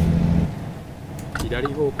be.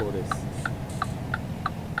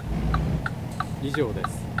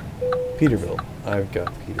 Peterbilt. I've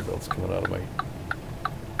got Peterbilts coming out of my...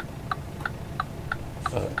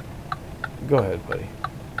 go ahead, buddy.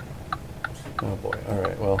 Oh boy.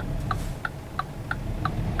 Alright, well.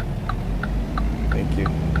 Thank you.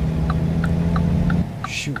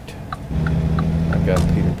 Shoot. I've got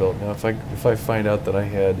Peterbilt. Now if I find out that I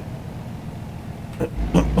had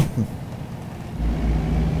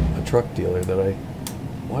a truck dealer that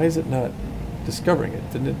why is it not discovering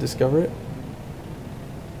it? Didn't it discover it?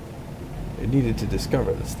 It needed to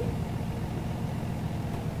discover this thing.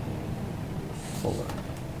 Hold on.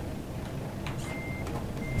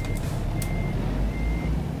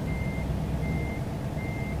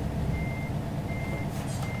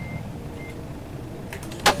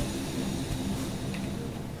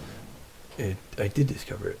 I did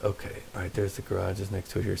discover it. Okay. Alright, there's the garage. It's next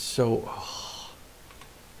to it here. So,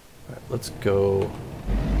 alright, let's go.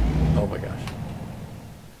 Oh my gosh.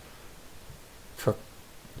 Truck.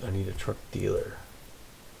 I need a truck dealer.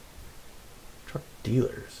 Truck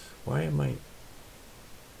dealers. Why am I...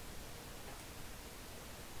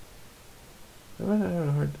 Why am I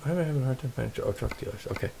having a hard time finding... Oh, truck dealers.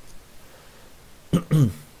 Okay.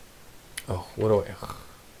 Oh, what do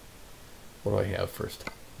I have first?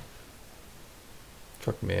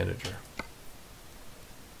 Truck manager.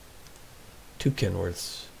 2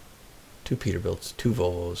 Kenworths, 2 Peterbilts, 2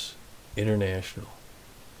 Volvos, international.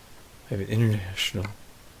 I have an international.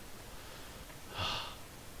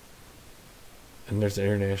 And there's an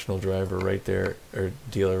international driver right there, or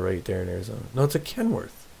dealer right there in Arizona. No, it's a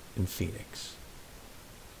Kenworth in Phoenix.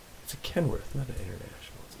 It's a Kenworth, not an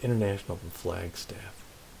international. It's international from Flagstaff.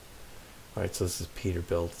 Alright, so this is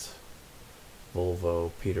Peterbilt,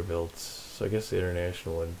 Volvo, Peterbilt. So I guess the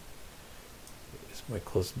international one is my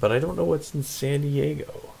closest. But I don't know what's in San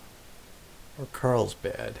Diego or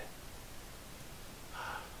Carlsbad.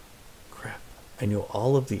 Crap. I know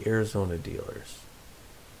all of the Arizona dealers.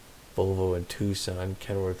 Volvo in Tucson,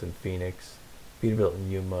 Kenworth in Phoenix, Peterbilt in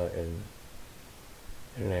Yuma, and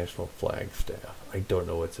International Flagstaff. I don't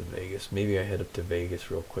know what's in Vegas. Maybe I head up to Vegas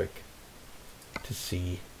real quick to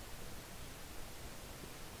see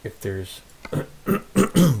if there's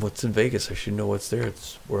what's in Vegas. I should know what's there.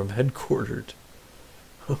 It's where I'm headquartered.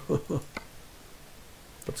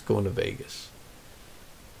 Let's go into Vegas.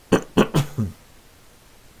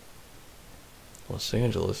 Los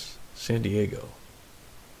Angeles, San Diego.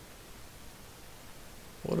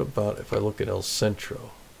 What about if I look at El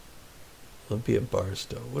Centro? Olympia,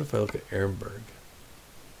 Barstow. What if I look at Ehrenberg?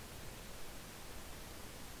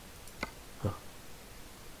 Huh.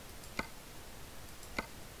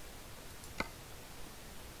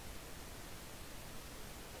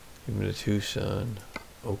 Even to Tucson,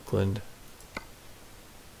 Oakland,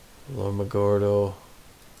 Lomagordo,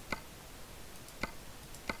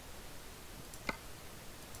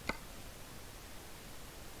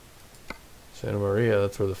 Santa Maria,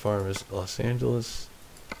 that's where the farm is. Los Angeles,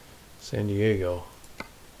 San Diego.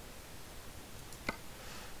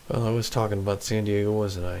 Well, I was talking about San Diego,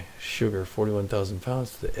 wasn't I? Sugar, 41,000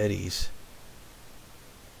 pounds to the Eddies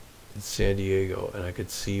in San Diego, and I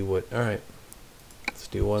could see what. All right, let's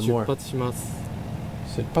do one more. 出発します。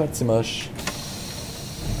Supatsimash.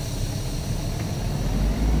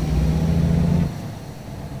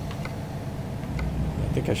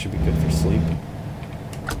 I think I should be good for sleeping.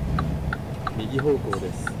 右方向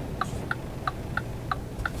です。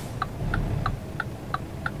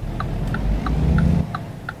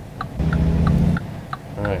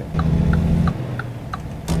All right.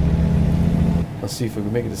 Let's see if we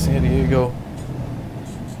can make it to San Diego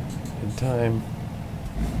in time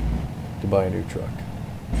to buy a new truck.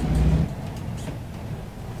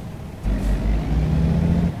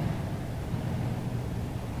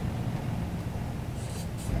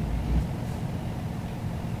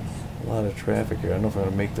 A lot of traffic here. I don't know if I'm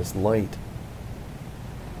going to make this light.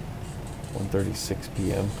 1:36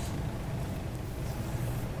 p.m.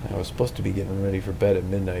 I was supposed to be getting ready for bed at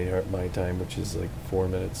midnight at my time, which is like 3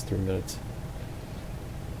 minutes.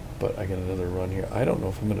 But I got another run here. I don't know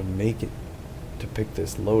if I'm going to make it to pick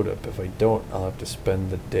this load up. If I don't, I'll have to spend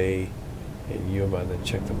the day in Yuma and then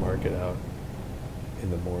check the market out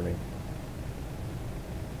in the morning.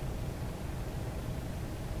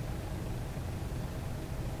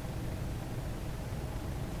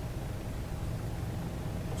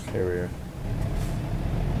 Here we are.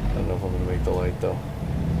 I don't know if I'm going to make the light though.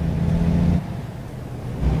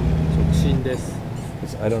 直進です。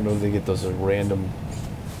 Because I don't know if they get those random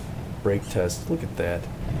brake tests. Look at that.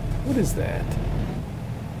 What is that?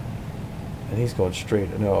 And he's going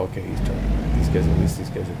straight. No, okay, he's turning. These guys, at least these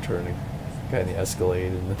guys are turning. Guy in the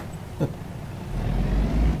Escalade and the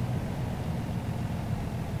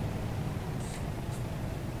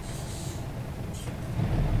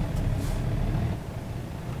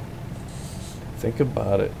think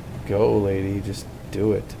about it. Go, lady. Just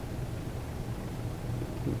do it.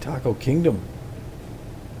 Ooh, Taco Kingdom.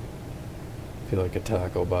 Feel like a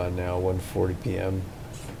taco by now. 1:40 p.m.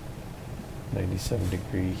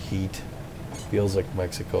 97-degree heat. Feels like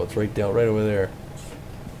Mexico. It's right over there.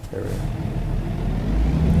 There we are.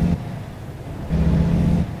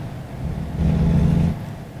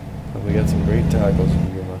 Well, we got some great tacos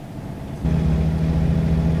in Yuma.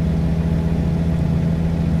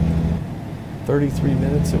 "33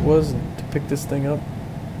 minutes it was to pick this thing up.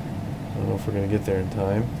 I don't know if we're gonna get there in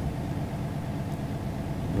time.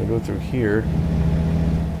 I'm gonna go through here,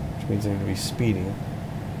 which means I'm gonna be speeding.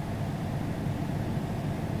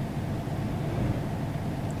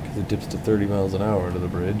 Because it dips to 30 miles an hour under the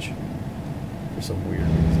bridge for some weird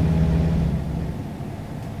reason.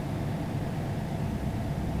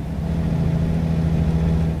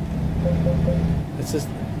 It's just,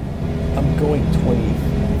 I'm going 28.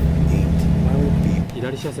 Why would it be?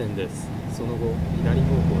 左車線です。その後、左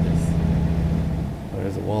方向です。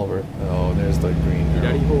 There's the Walbert. Oh, there's the green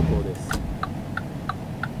arrow. 左方向です。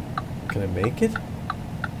 Can I make it?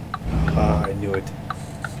 Ah, I knew it.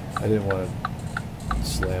 I didn't want to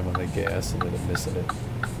slam on the gas and then I'm missing it.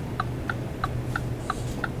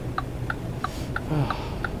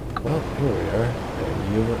 Well, here we are.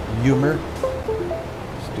 Yuma.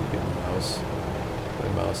 Stupid mouse. My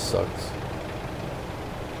mouse sucks.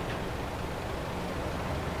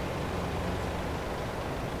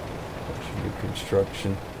 New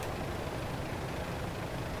construction.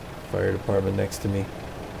 Fire department next to me.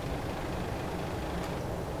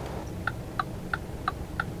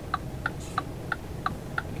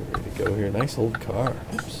 Get ready to go here. Nice old car.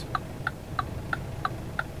 Oops.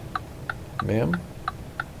 Ma'am?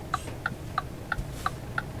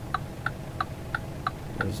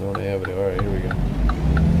 Arizona Avenue. Alright, here we go.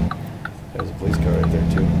 There's a police car right there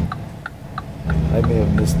too. I may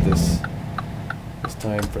have missed this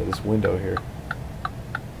time for this window here.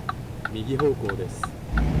 右方向です。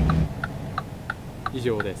以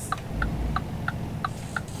上です。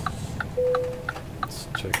 Let's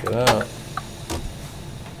check it out.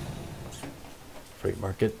 Freight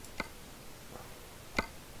market.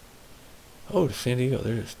 Oh, to San Diego.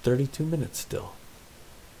 There's 32 minutes still.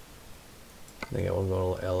 I think I won't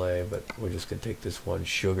go to LA, but we're just going to take this one.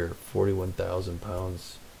 Sugar, 41,000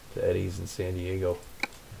 pounds to Eddie's in San Diego.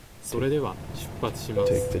 それでは出発しま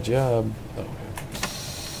す。 Take the job. Oh, okay.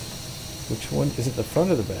 Which one? Is it the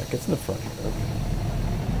front or the back? It's in the front here. Okay.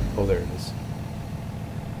 Oh, there it is.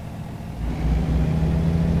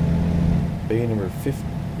 Bay number 50.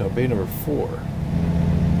 No, bay number 4.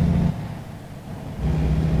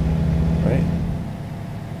 Right?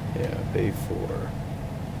 Yeah, bay 4.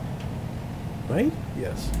 Right?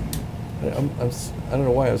 Yes. I don't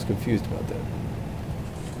know why I was confused about that.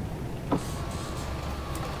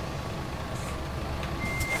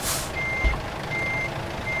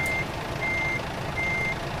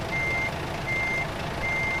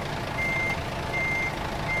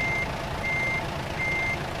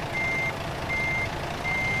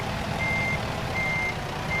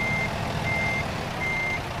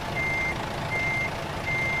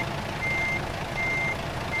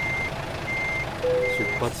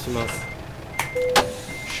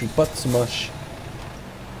 Shupatsumash.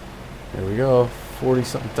 There we go.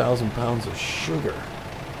 40-something thousand pounds of sugar.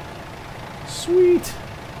 Sweet.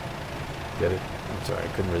 Get it? I'm sorry, I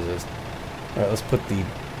couldn't resist. Alright, let's put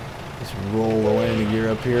let's roll the landing gear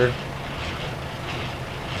up here.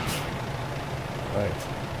 Alright.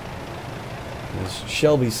 As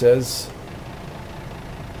Shelby says,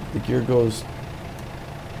 the gear goes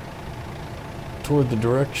toward the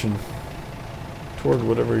direction, toward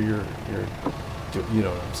whatever you're you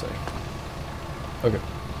know what I'm saying. Okay.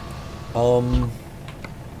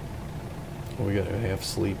 We got a half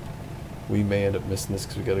sleep. We may end up missing this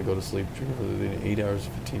because we got to go to sleep for 8 hours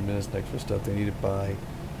and 15 minutes next for stuff they needed by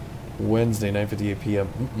Wednesday, 9:58 p.m.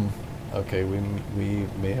 Okay, we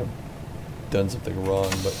may have done something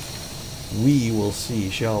wrong, but we will see,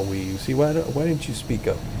 shall we? See, why didn't you speak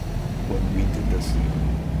up when we did this?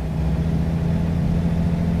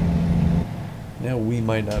 Now we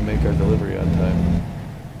might not make our delivery on time.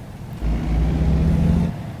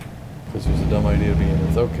 Because it was a dumb idea to begin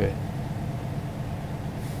with. Okay.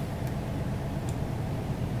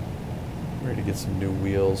 Ready to get some new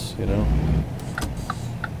wheels, you know?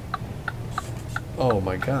 Oh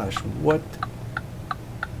my gosh, what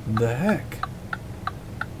the heck?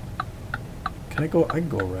 Can I go? I can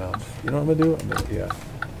go around. You know what I'm gonna do? Yeah.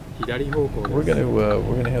 We're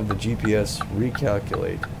gonna have the GPS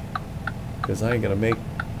recalculate. Because I ain't gonna make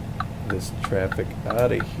this traffic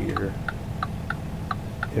out of here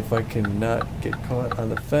if I cannot get caught on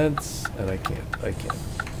the fence, and I can't.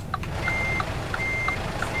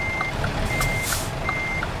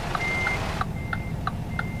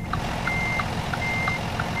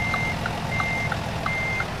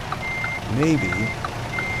 Maybe,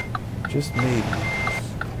 just maybe,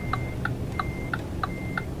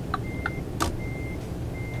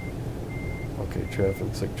 okay, traffic,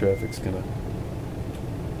 looks like traffic's gonna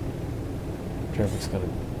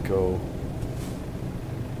go.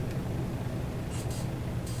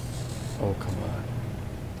 Oh, come on.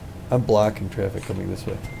 I'm blocking traffic coming this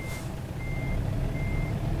way.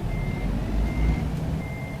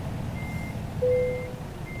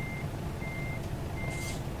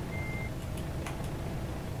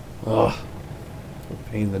 Ugh. A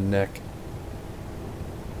pain in the neck.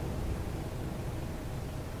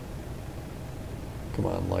 Come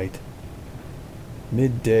on, light.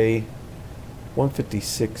 Midday,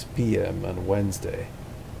 1:56 p.m. on Wednesday.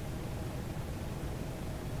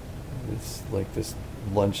 It's like this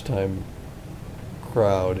lunchtime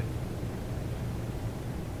crowd.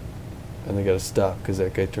 And they gotta stop because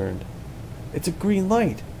that guy turned. It's a green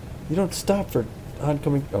light. You don't stop for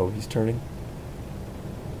oncoming. Oh, he's turning.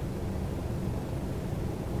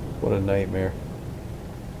 What a nightmare.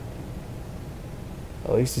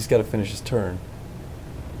 At least he's got to finish his turn.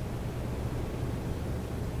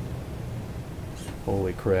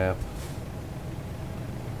 Holy crap.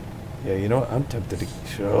 Yeah, you know what? I'm tempted to...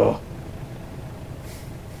 Oh.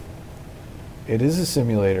 It is a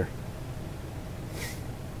simulator.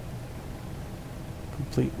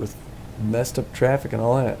 Complete with messed up traffic and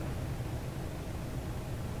all that.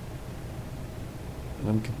 And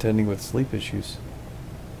I'm contending with sleep issues.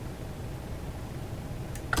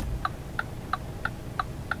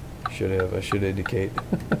 I should indicate.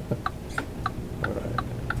 Alright.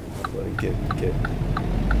 Let it get.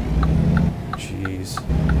 Jeez.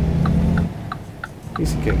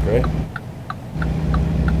 Piece of cake, right?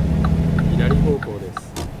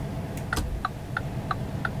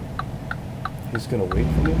 He's gonna wait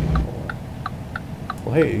for me?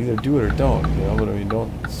 Well, hey, either do it or don't, you know, but I mean,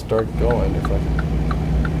 don't start going if I...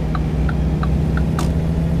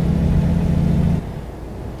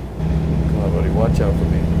 Come on, buddy, watch out for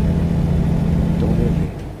me. Don't hit me,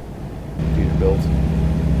 Peterbilt.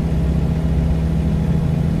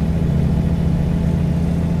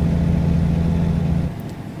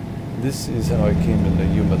 This is how I came into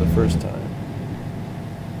Yuma the first time.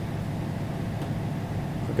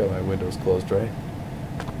 I got my windows closed, right?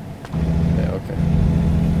 Yeah, okay.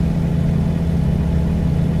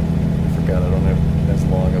 I forgot I don't have as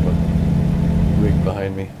long of a rig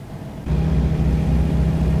behind me.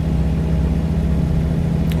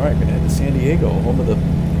 Alright, gonna head to San Diego, home of the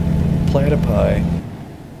platypi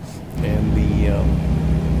and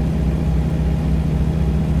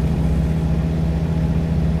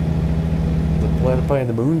Flagstaff and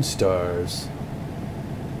the Moonstars.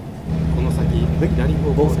 この先 I think 左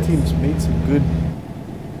方向 both です teams made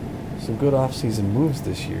some good off-season moves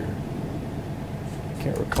this year. I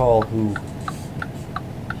can't recall who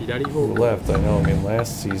左方 who 向 left. I know. I mean,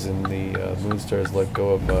 last season the Moonstars let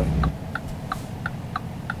go of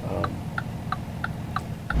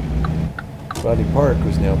Rodney Park,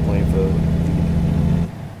 who's now playing for the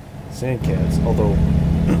Sandcats. Although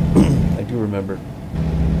I do remember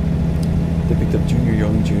they picked up Junior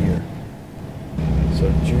Young Jr.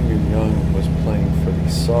 So Junior Young was playing for the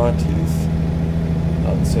Sawteeth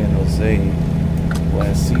out in San Jose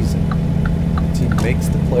last season. The team makes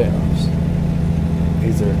the playoffs.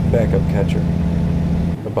 He's their backup catcher,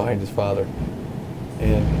 behind his father,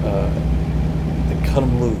 and they cut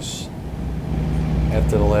him loose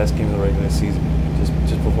after the last game of the regular season, just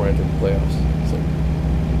before I entered the playoffs. So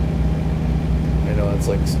I know it's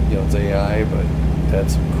like, you know, it's AI, but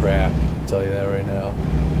that's some crap. I'll tell you that right now.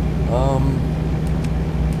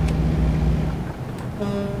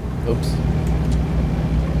 Oops.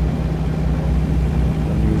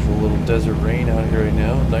 Unusual little desert rain out here right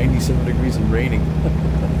now. 97 degrees and raining.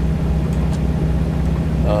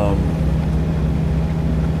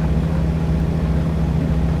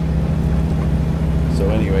 So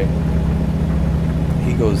anyway,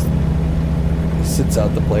 he sits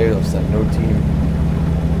out the playoffs on no team.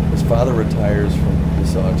 His father retires from the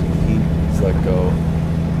Sawteeth. He's let go.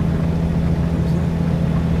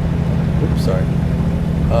 Oops, sorry.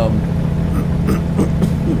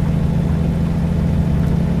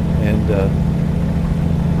 And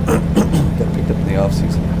got picked up in the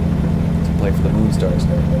offseason to play for the Moonstars.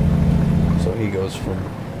 So he goes from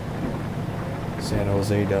San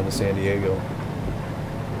Jose down to San Diego.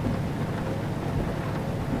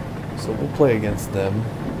 So we'll play against them.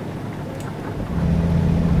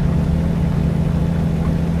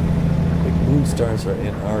 The Moonstars are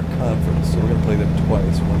in our conference, so we're going to play them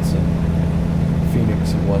twice. Once in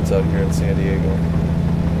Phoenix and once out here in San Diego.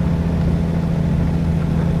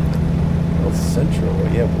 Well, Central,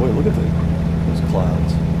 yeah, boy, look at those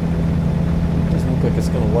clouds. Doesn't look like it's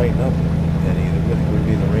going to lighten up any. They're going to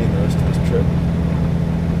be in the rain the rest of this trip.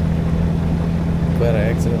 Glad I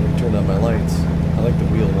accidentally turned on my lights. I like the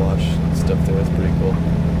wheel wash stuff there, that's pretty cool.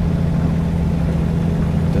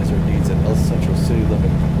 Desert needs an El Central city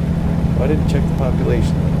limit. Oh, I didn't check the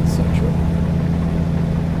population of El Central.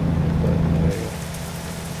 But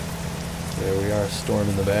there we are, storm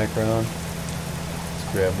in the background. Let's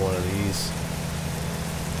grab one of these.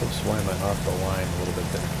 Oops, why am I off the line a little bit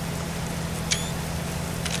there?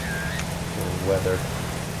 A little weather.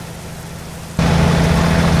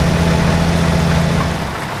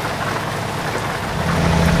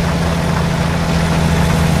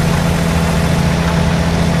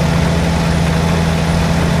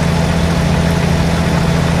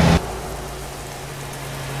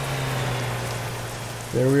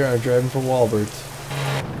 There we are, driving for Walberts.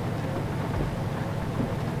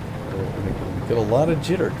 We get a lot of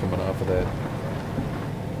jitter coming off of that.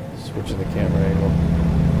 Switching the camera angle. I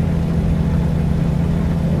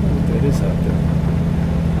don't know what that is out there.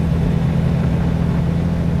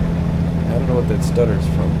 I don't know what that stutter's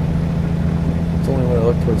from. It's only when I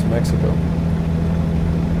look towards Mexico.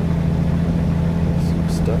 Some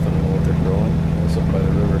stuff, I don't know what they're growing. It's up by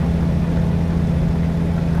the river.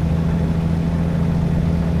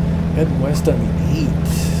 Heading west on the 8th,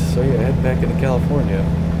 so yeah, head back into California,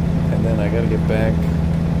 and then I gotta get back.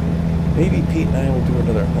 Maybe Pete and I will do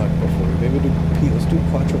another hunt before. Maybe let's do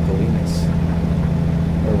Cuatro Colinas.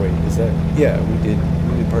 Or wait, is that? Yeah, we did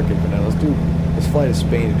Parque Panal. Let's fly to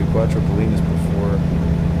Spain and do Cuatro Colinas before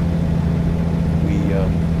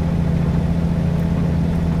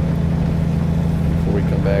we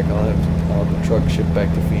come back. I'll have the truck shipped back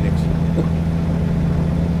to Phoenix.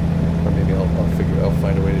 Maybe I'll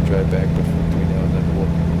find a way to drive back between now and then.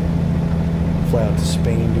 We'll fly out to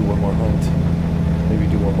Spain, do one more hunt, maybe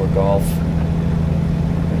do one more golf,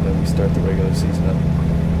 and then we start the regular season up.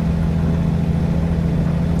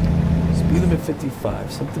 Speed limit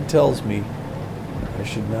 55. Something tells me I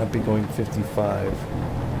should not be going 55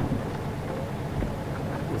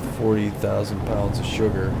 with 40,000 pounds of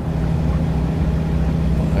sugar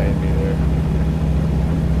behind me there.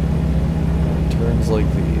 Turns like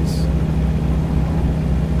these.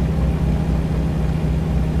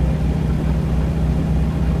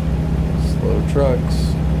 Slow trucks.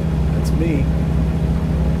 That's me.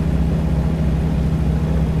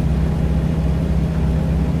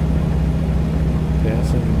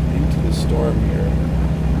 Passing into the storm here.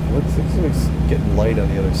 Looks like it's getting light on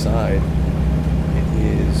the other side. It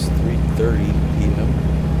is 3:30 p.m.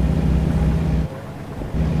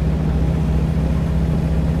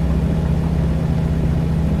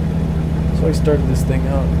 I started this thing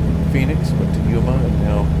out in Phoenix, went to Yuma, and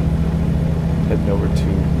now heading over to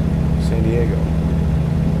San Diego.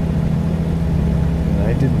 And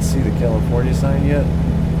I didn't see the California sign yet,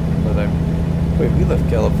 but wait, we left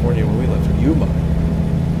California when we left Yuma,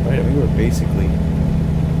 right? I mean, we were basically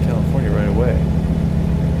in California right away.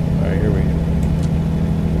 All right, here we go.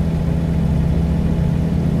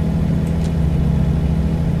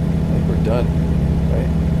 I think we're done,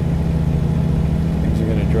 right? Things are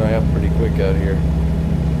gonna dry up pretty quick out here.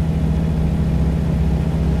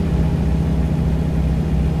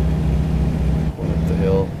 Going up the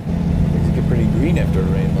hill. Things get pretty green after a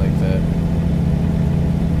rain like that.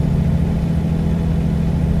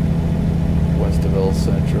 West of El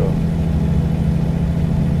Centro.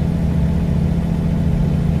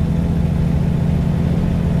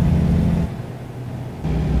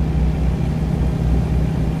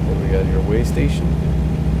 What do we got here? Way station?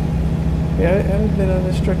 Yeah, I haven't been on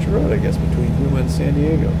this stretch of road, I guess, between Yuma and San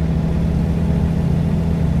Diego.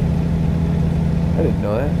 I didn't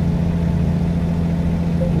know that.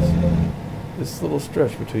 This little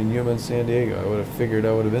stretch between Yuma and San Diego, I would have figured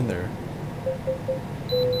I would have been there.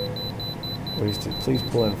 Wasted. Please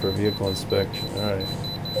pull in for a vehicle inspection. Alright.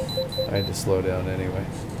 I had to slow down anyway.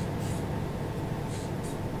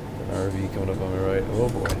 An RV coming up on my right. Oh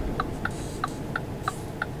boy.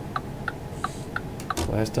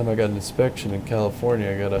 Last time I got an inspection in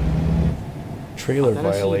California, I got a trailer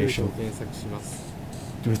violation with the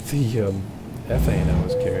ethane I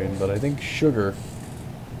was carrying, but I think sugar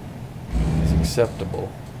is acceptable.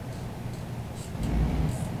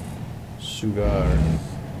 Sugar.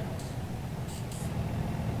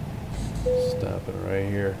 Stopping right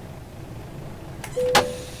here.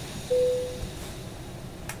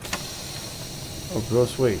 Oh,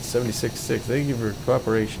 gross weight, 76.6. Thank you for your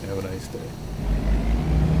cooperation. Have a nice day.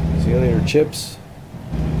 See you later, Chips.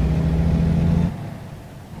 I'm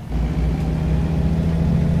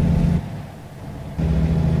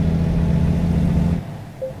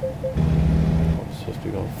supposed to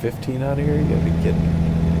be going 15 out of here? You gotta be kidding me.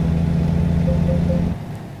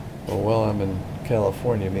 Well, while I'm in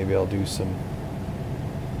California, maybe I'll do some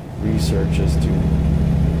research as to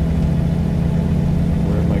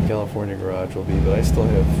where my California garage will be, but I still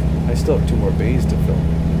have 2 more bays to fill.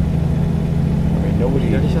 I mean, nobody.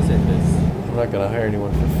 I'm not gonna hire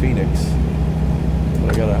anyone for Phoenix,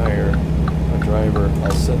 but I gotta hire a driver.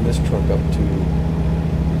 I'll send this truck up to.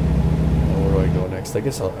 Where do I go next? I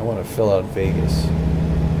guess I want to fill out Vegas. So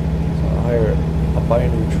I'll buy a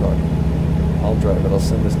new truck. I'll drive it. I'll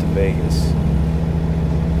send this to Vegas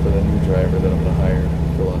for the new driver that I'm going to hire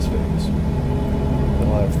for Las Vegas. Then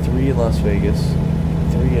I'll have 3 in Las Vegas,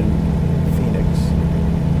 3 in Phoenix,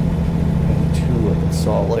 and 2 up in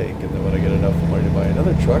Salt Lake. And then when I get enough money to buy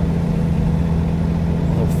another truck,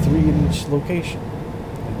 I'll have 3 in each location.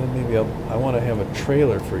 And then maybe I want to have a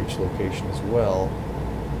trailer for each location as well.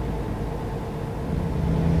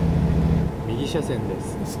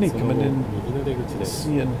 It's neat coming in,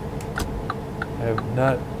 seeing. I have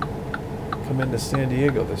not come into San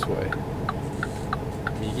Diego this way.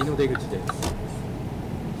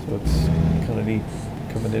 So it's kind of neat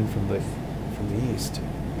coming in from the east.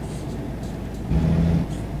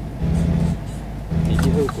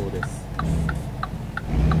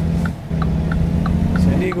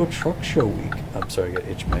 San Diego Truck Show Week. I'm sorry, I got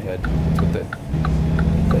itch in my head. That's what that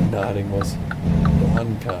nodding was. The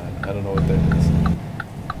Huncon. I don't know what that is.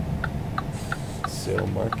 Sale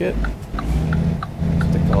market.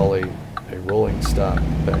 What they call a rolling stop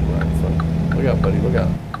back right in front. Look out, buddy. Look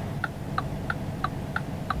out.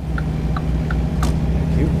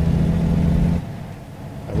 Thank you.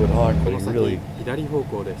 I would honk, but he really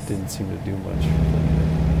didn't seem to do much.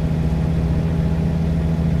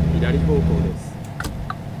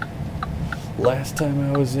 Last time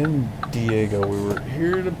I was in Diego, we were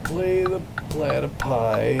here to play the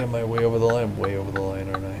platypi. Am I way over the line? I'm way over the line,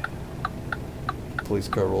 aren't I? Police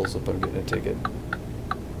car rolls up, I'm getting a ticket.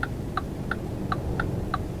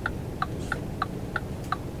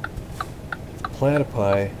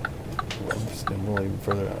 Platypi, I'm going even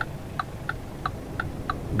further out.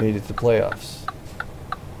 Made it to playoffs.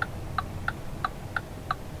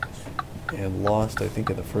 And lost, I think,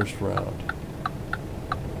 in the first round.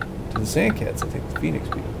 To the Sandcats, I think the Phoenix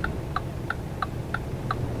beat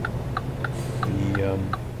them.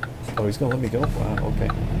 Oh, he's gonna let me go? Wow, okay.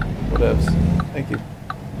 Whatevs. Thank you.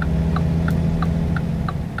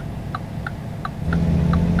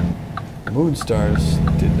 The Moonstars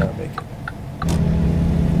did not make it.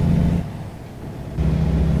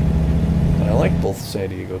 And I like both San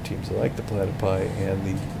Diego teams. I like the Platypi and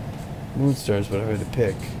the Moonstars, but if I had to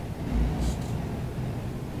pick,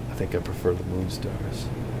 I think I prefer the moon stars.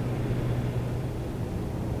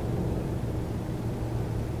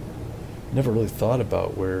 Never really thought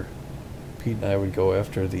about where Pete and I would go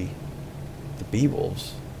after the bee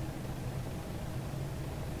wolves.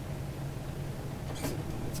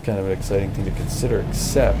 It's kind of an exciting thing to consider,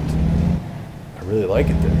 except I really like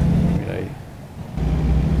it there. I mean,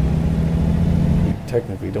 we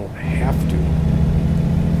technically don't have to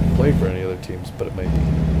play for any other teams, but it might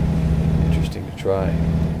be interesting to try.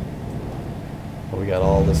 Well, we got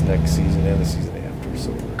all this next season and the season after,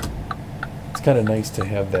 so it's kind of nice to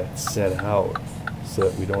have that set out so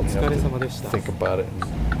that we don't have to think about it and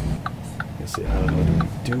say, I don't know,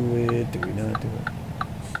 do we do it? Do we not do it?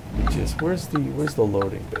 We just, where's the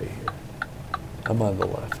loading bay here? I'm on the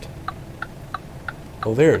left.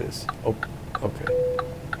 Oh, there it is. Oh, okay.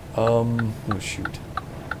 Oh, shoot.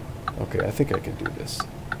 Okay, I think I can do this.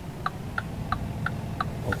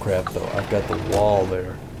 Oh, crap, though. I've got the wall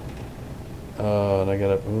there. And I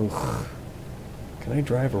gotta, ugh. Can I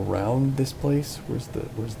drive around this place? Where's the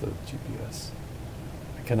GPS?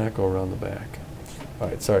 I cannot go around the back.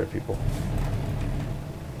 Alright, sorry, people.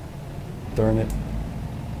 Darn it.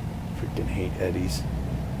 Freaking hate eddies.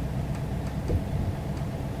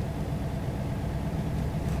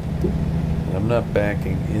 And I'm not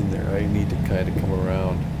backing in there. I need to kind of come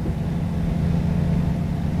around.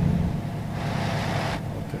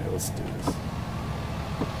 Okay, let's do this.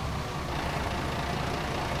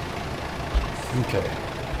 Okay.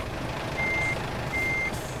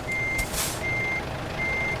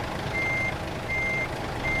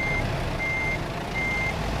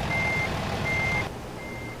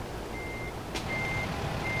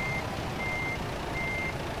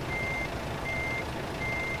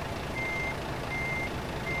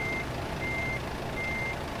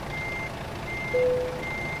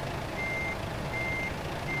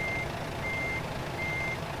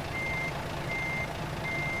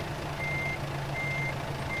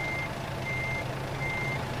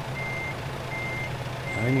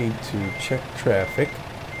 I need to check traffic.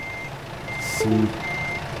 See,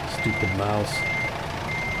 stupid mouse.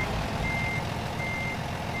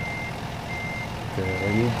 Okay, I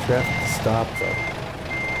need traffic to stop though.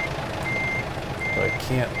 But I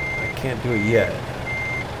can't do it yet.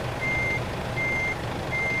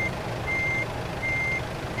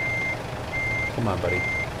 Come on, buddy.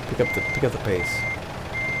 Pick up the pace.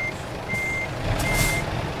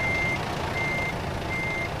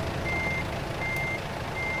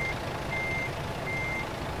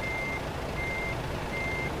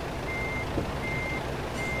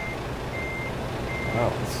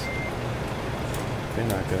 Wow, they're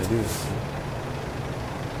not gonna do this.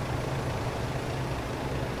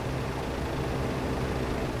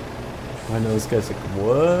 I know this guy's like,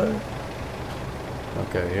 what?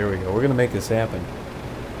 Okay, here we go. We're gonna make this happen.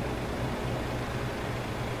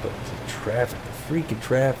 But the traffic, the freaking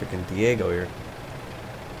traffic in Diego here.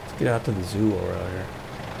 Let's get out to the zoo around here.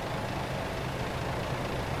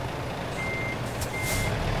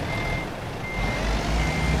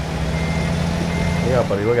 Look out,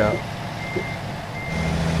 buddy, look out.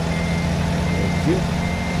 Thank you.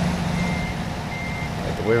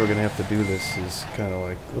 Right, the way we're gonna have to do this is kind of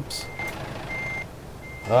like, oops.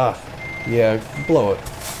 Ah, yeah, blow it.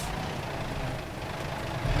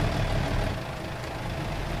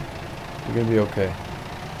 You're gonna be okay.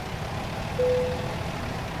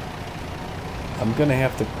 I'm gonna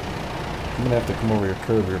have to come over your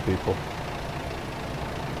curve here, people.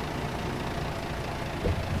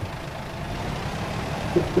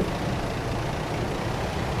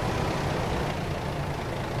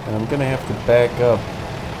 And I'm gonna have to back up.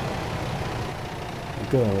 I'm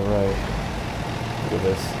good on the right. Look at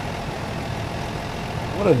this.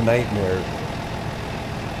 What a nightmare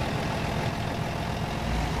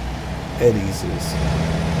Eddie's is.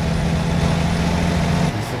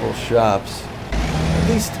 These little shops.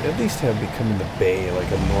 At least have become in the bay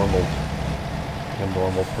like a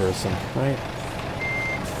normal person, right?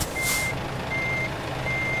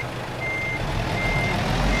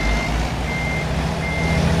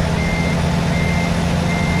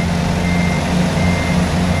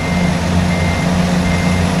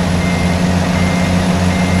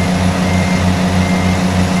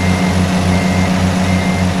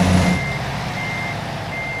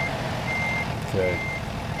 Okay.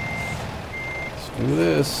 Let's do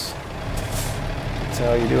this. That's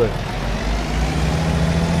how you do it.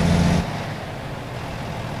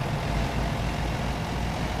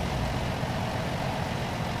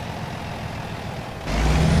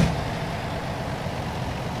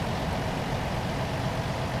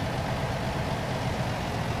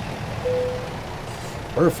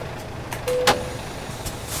 Perfect.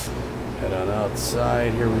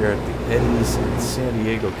 outside. Here we are at the Eddies in San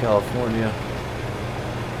Diego, California.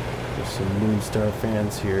 There's some Moonstar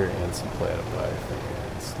fans here and some Platypi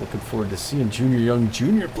fans. Looking forward to seeing Junior Young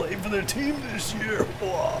Jr. play for their team this year.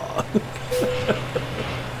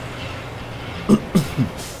 Looking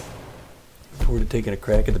forward to taking a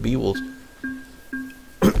crack at the B-Wolves.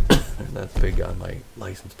 That's big on my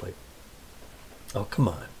license plate. Oh, come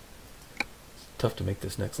on. It's tough to make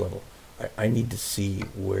this next level. I need to see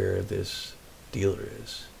where this dealer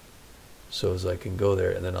is, so as I can go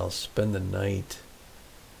there, and then I'll spend the night,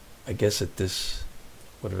 I guess, at this,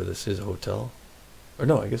 whatever this is, a hotel? Or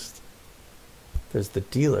no, I guess there's the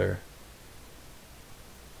dealer.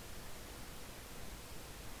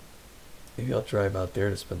 Maybe I'll drive out there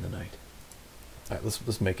to spend the night. Alright,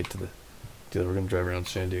 let's make it to the dealer. We're going to drive around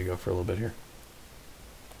San Diego for a little bit here.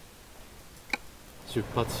 出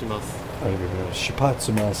発します。 Alright, we're going to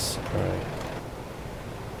shipatsumasu. Alright.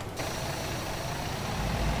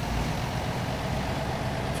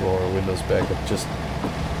 Roll our windows back up just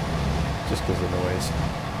because of noise.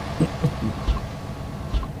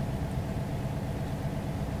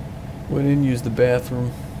 Went in, used the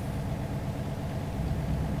bathroom.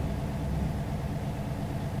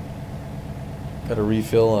 Got a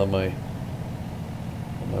refill on my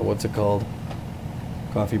what's it called?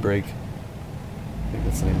 Coffee break. I think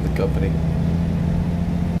that's the name of the company.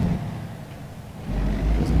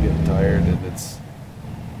 Because I'm getting tired and it's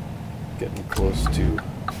getting close to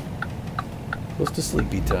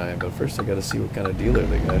sleepy time. But first I gotta see what kind of dealer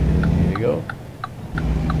they got here. Here you go.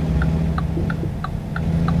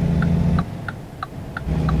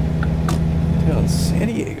 Down San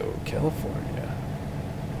Diego, California.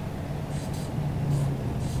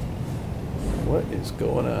 What is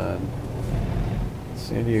going on?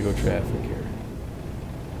 San Diego traffic here.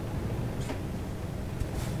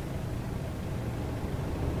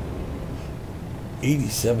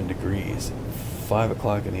 $87 degrees, 5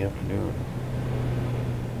 o'clock in the afternoon.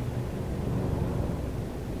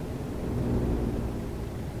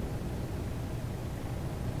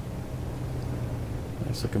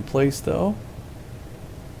 Nice looking place though.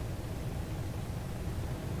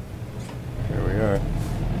 Here we are.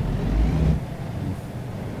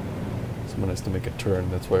 Someone has to make a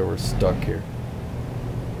turn, that's why we're stuck here.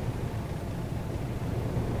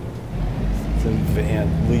 It's a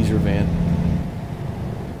van, leisure van.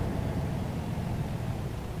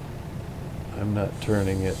 I'm not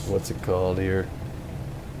turning it. What's it called here?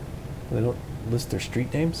 They don't list their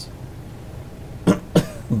street names?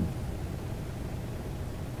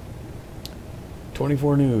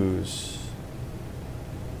 24 News.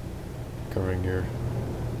 Covering your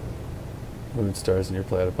Moonstars and your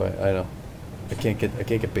Platypi. I know. I can't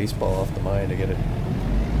get baseball off the mind. We're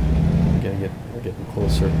getting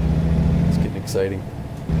closer. It's getting exciting.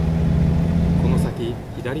 この先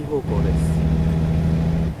左方向です。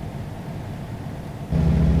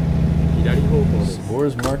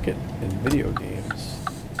 S'mores Market and video games.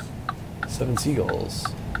 7 Seagulls.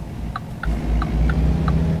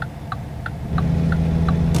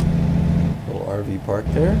 Little RV park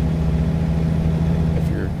there. If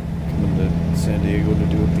you're coming to San Diego to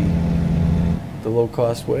do it the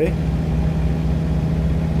low-cost way.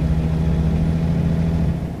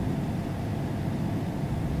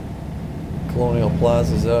 Colonial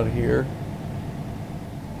Plaza's out here.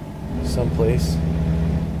 Someplace.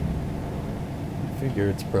 Figure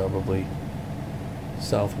it's probably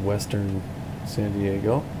southwestern San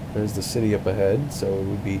Diego. There's the city up ahead, so it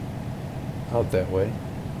would be out that way.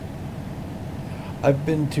 I've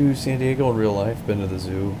been to San Diego in real life, been to the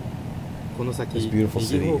zoo. It's a beautiful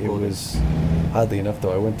city. It was, oddly enough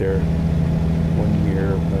though, I went there one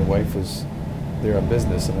year. My wife was there on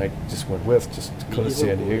business and I just went just to go to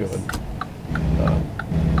San Diego.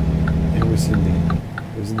 And it was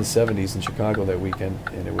in the 70s in Chicago that weekend,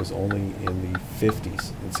 and it was only in the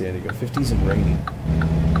 50s in San Diego. 50s and rainy.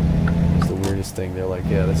 It was the weirdest thing. They're like,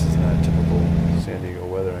 yeah, this is not typical San Diego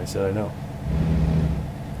weather. And I said, I know.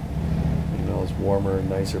 You know, it's warmer and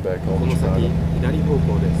nicer back home in Chicago.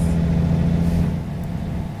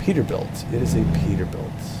 Peterbilt. It is a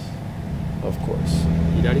Peterbilt. Of course.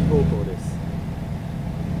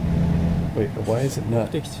 Wait, why is it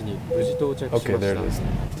not? Okay, there it is.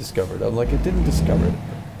 Discovered. I'm like, it didn't discover it.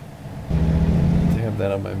 To have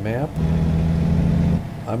that on my map,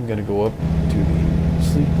 I'm going to go up to the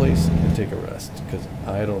sleep place and take a rest, because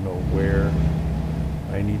I don't know where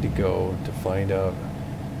I need to go to find out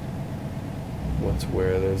what's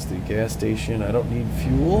where. There's the gas station. I don't need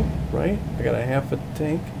fuel, right? I got a half a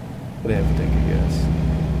tank. But I have a tank of gas.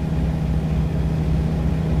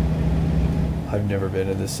 I've never been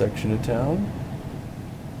to this section of town.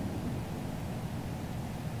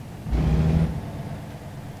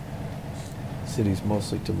 city's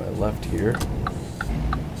mostly to my left here.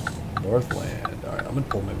 Northland. Alright, I'm gonna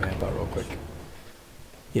pull my map out real quick.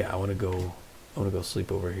 Yeah, I wanna go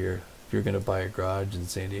sleep over here. If you're gonna buy a garage in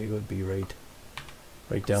San Diego, it'd be right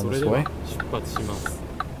down this way. 出発します。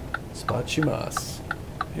 Spot shimas.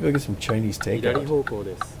 Maybe I'll get some Chinese 左 takeout. 方向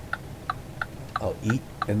です。 I'll eat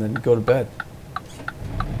and then go to bed.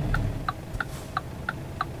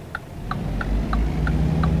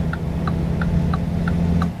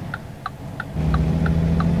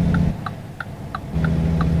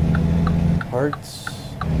 Hearts.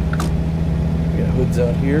 We got hoods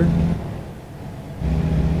out here.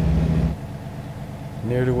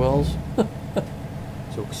 Ne'er-do-wells.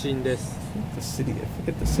 直進です。 The city, I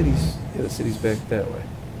forget the city's, yeah, the city's back that way.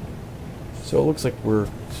 So it looks like we're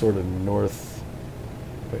sort of north.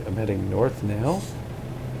 Wait, I'm heading north now?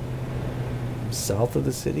 I'm south of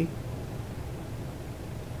the city?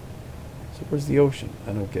 So where's the ocean?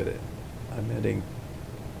 I don't get it. I'm heading...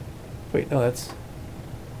 Wait, no, that's...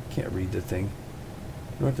 Can't read the thing.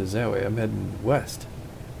 North is that way. I'm heading west.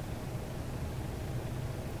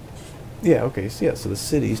 Yeah, okay, so yeah, so the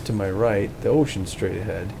city's to my right, the ocean's straight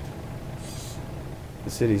ahead.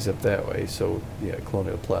 The city's up that way, so yeah,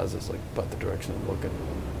 Colonial Plaza's like about the direction I'm looking.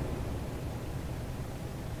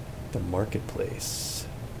 The marketplace.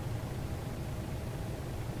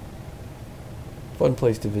 Fun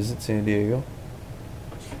place to visit, San Diego.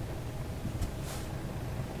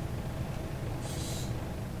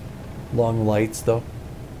 Long lights, though.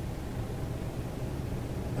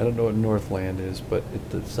 I don't know what Northland is, but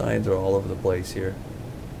the signs are all over the place here.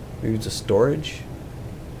 Maybe it's a storage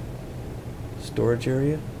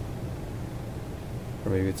area?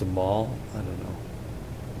 Or maybe it's a mall? I don't know.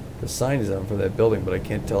 The sign is on for that building, but I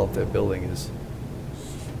can't tell if that building is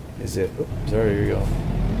it. Oh, sorry, here you go.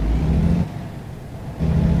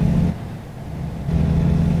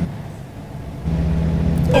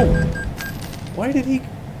 Oh! Why did he...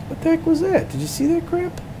 What the heck was that? Did you see that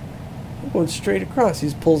crap? I'm going straight across. He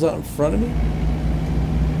just pulls out in front of me.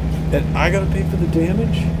 And I gotta pay for the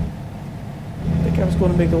damage? I think I was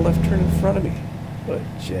going to make a left turn in front of me. What a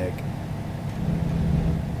jag.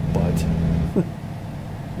 But...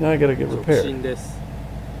 now I gotta get 直 repaired. 進です。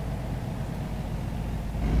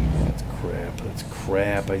 That's crap. That's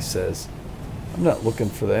crap, I says. I'm not looking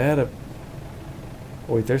for that. Oh,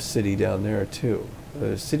 wait, there's city down there, too.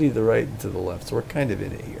 There's city to the right and to the left, so we're kind of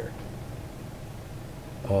in it here.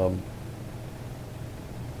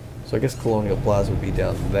 So I guess Colonial Plaza would be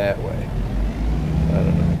down that way. I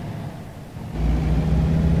don't know.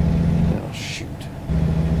 Oh, shoot.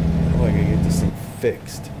 How am I going to get this thing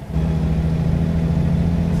fixed?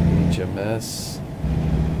 HMS.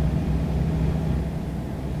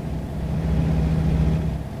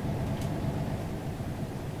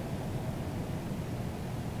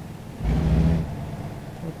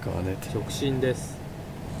 Work on it. 直進です。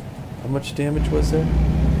 How much damage was there?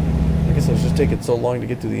 I guess I was just taking so long to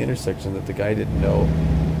get to the intersection that the guy didn't know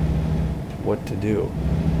what to do.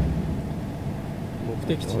 目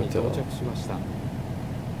的地に到着しました。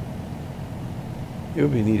 It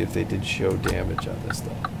would be neat if they did show damage on this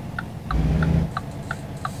though.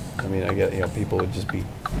 I mean, I get, people would just be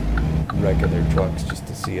wrecking their trucks just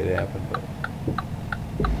to see it happen, but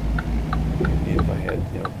it would be neat if I had,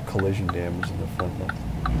 collision damage in the front though.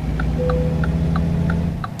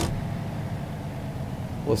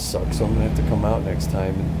 Well, this sucks, so I'm gonna have to come out next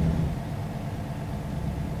time and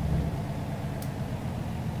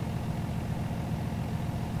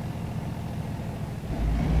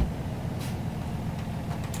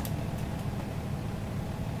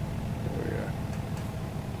there we are.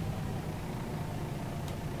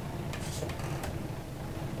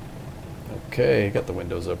 Okay, got the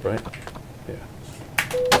windows up, right? Yeah.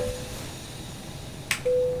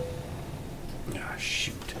 Ah,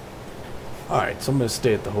 shoot. Alright, so I'm going to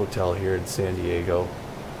stay at the hotel here in San Diego.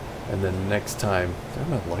 And then next time... Do I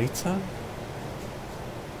have my lights on?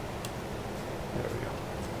 There we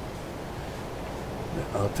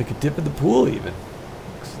go. I'll take a dip in the pool even.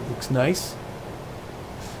 Looks nice.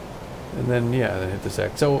 And then, yeah, then hit this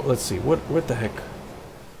act. So, let's see. What the heck?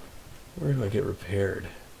 Where do I get repaired?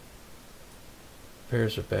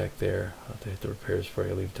 Repairs are back there. I'll have to hit the repairs before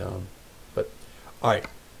I leave town. But, alright.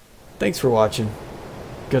 Thanks for watching.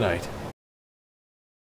 Good night.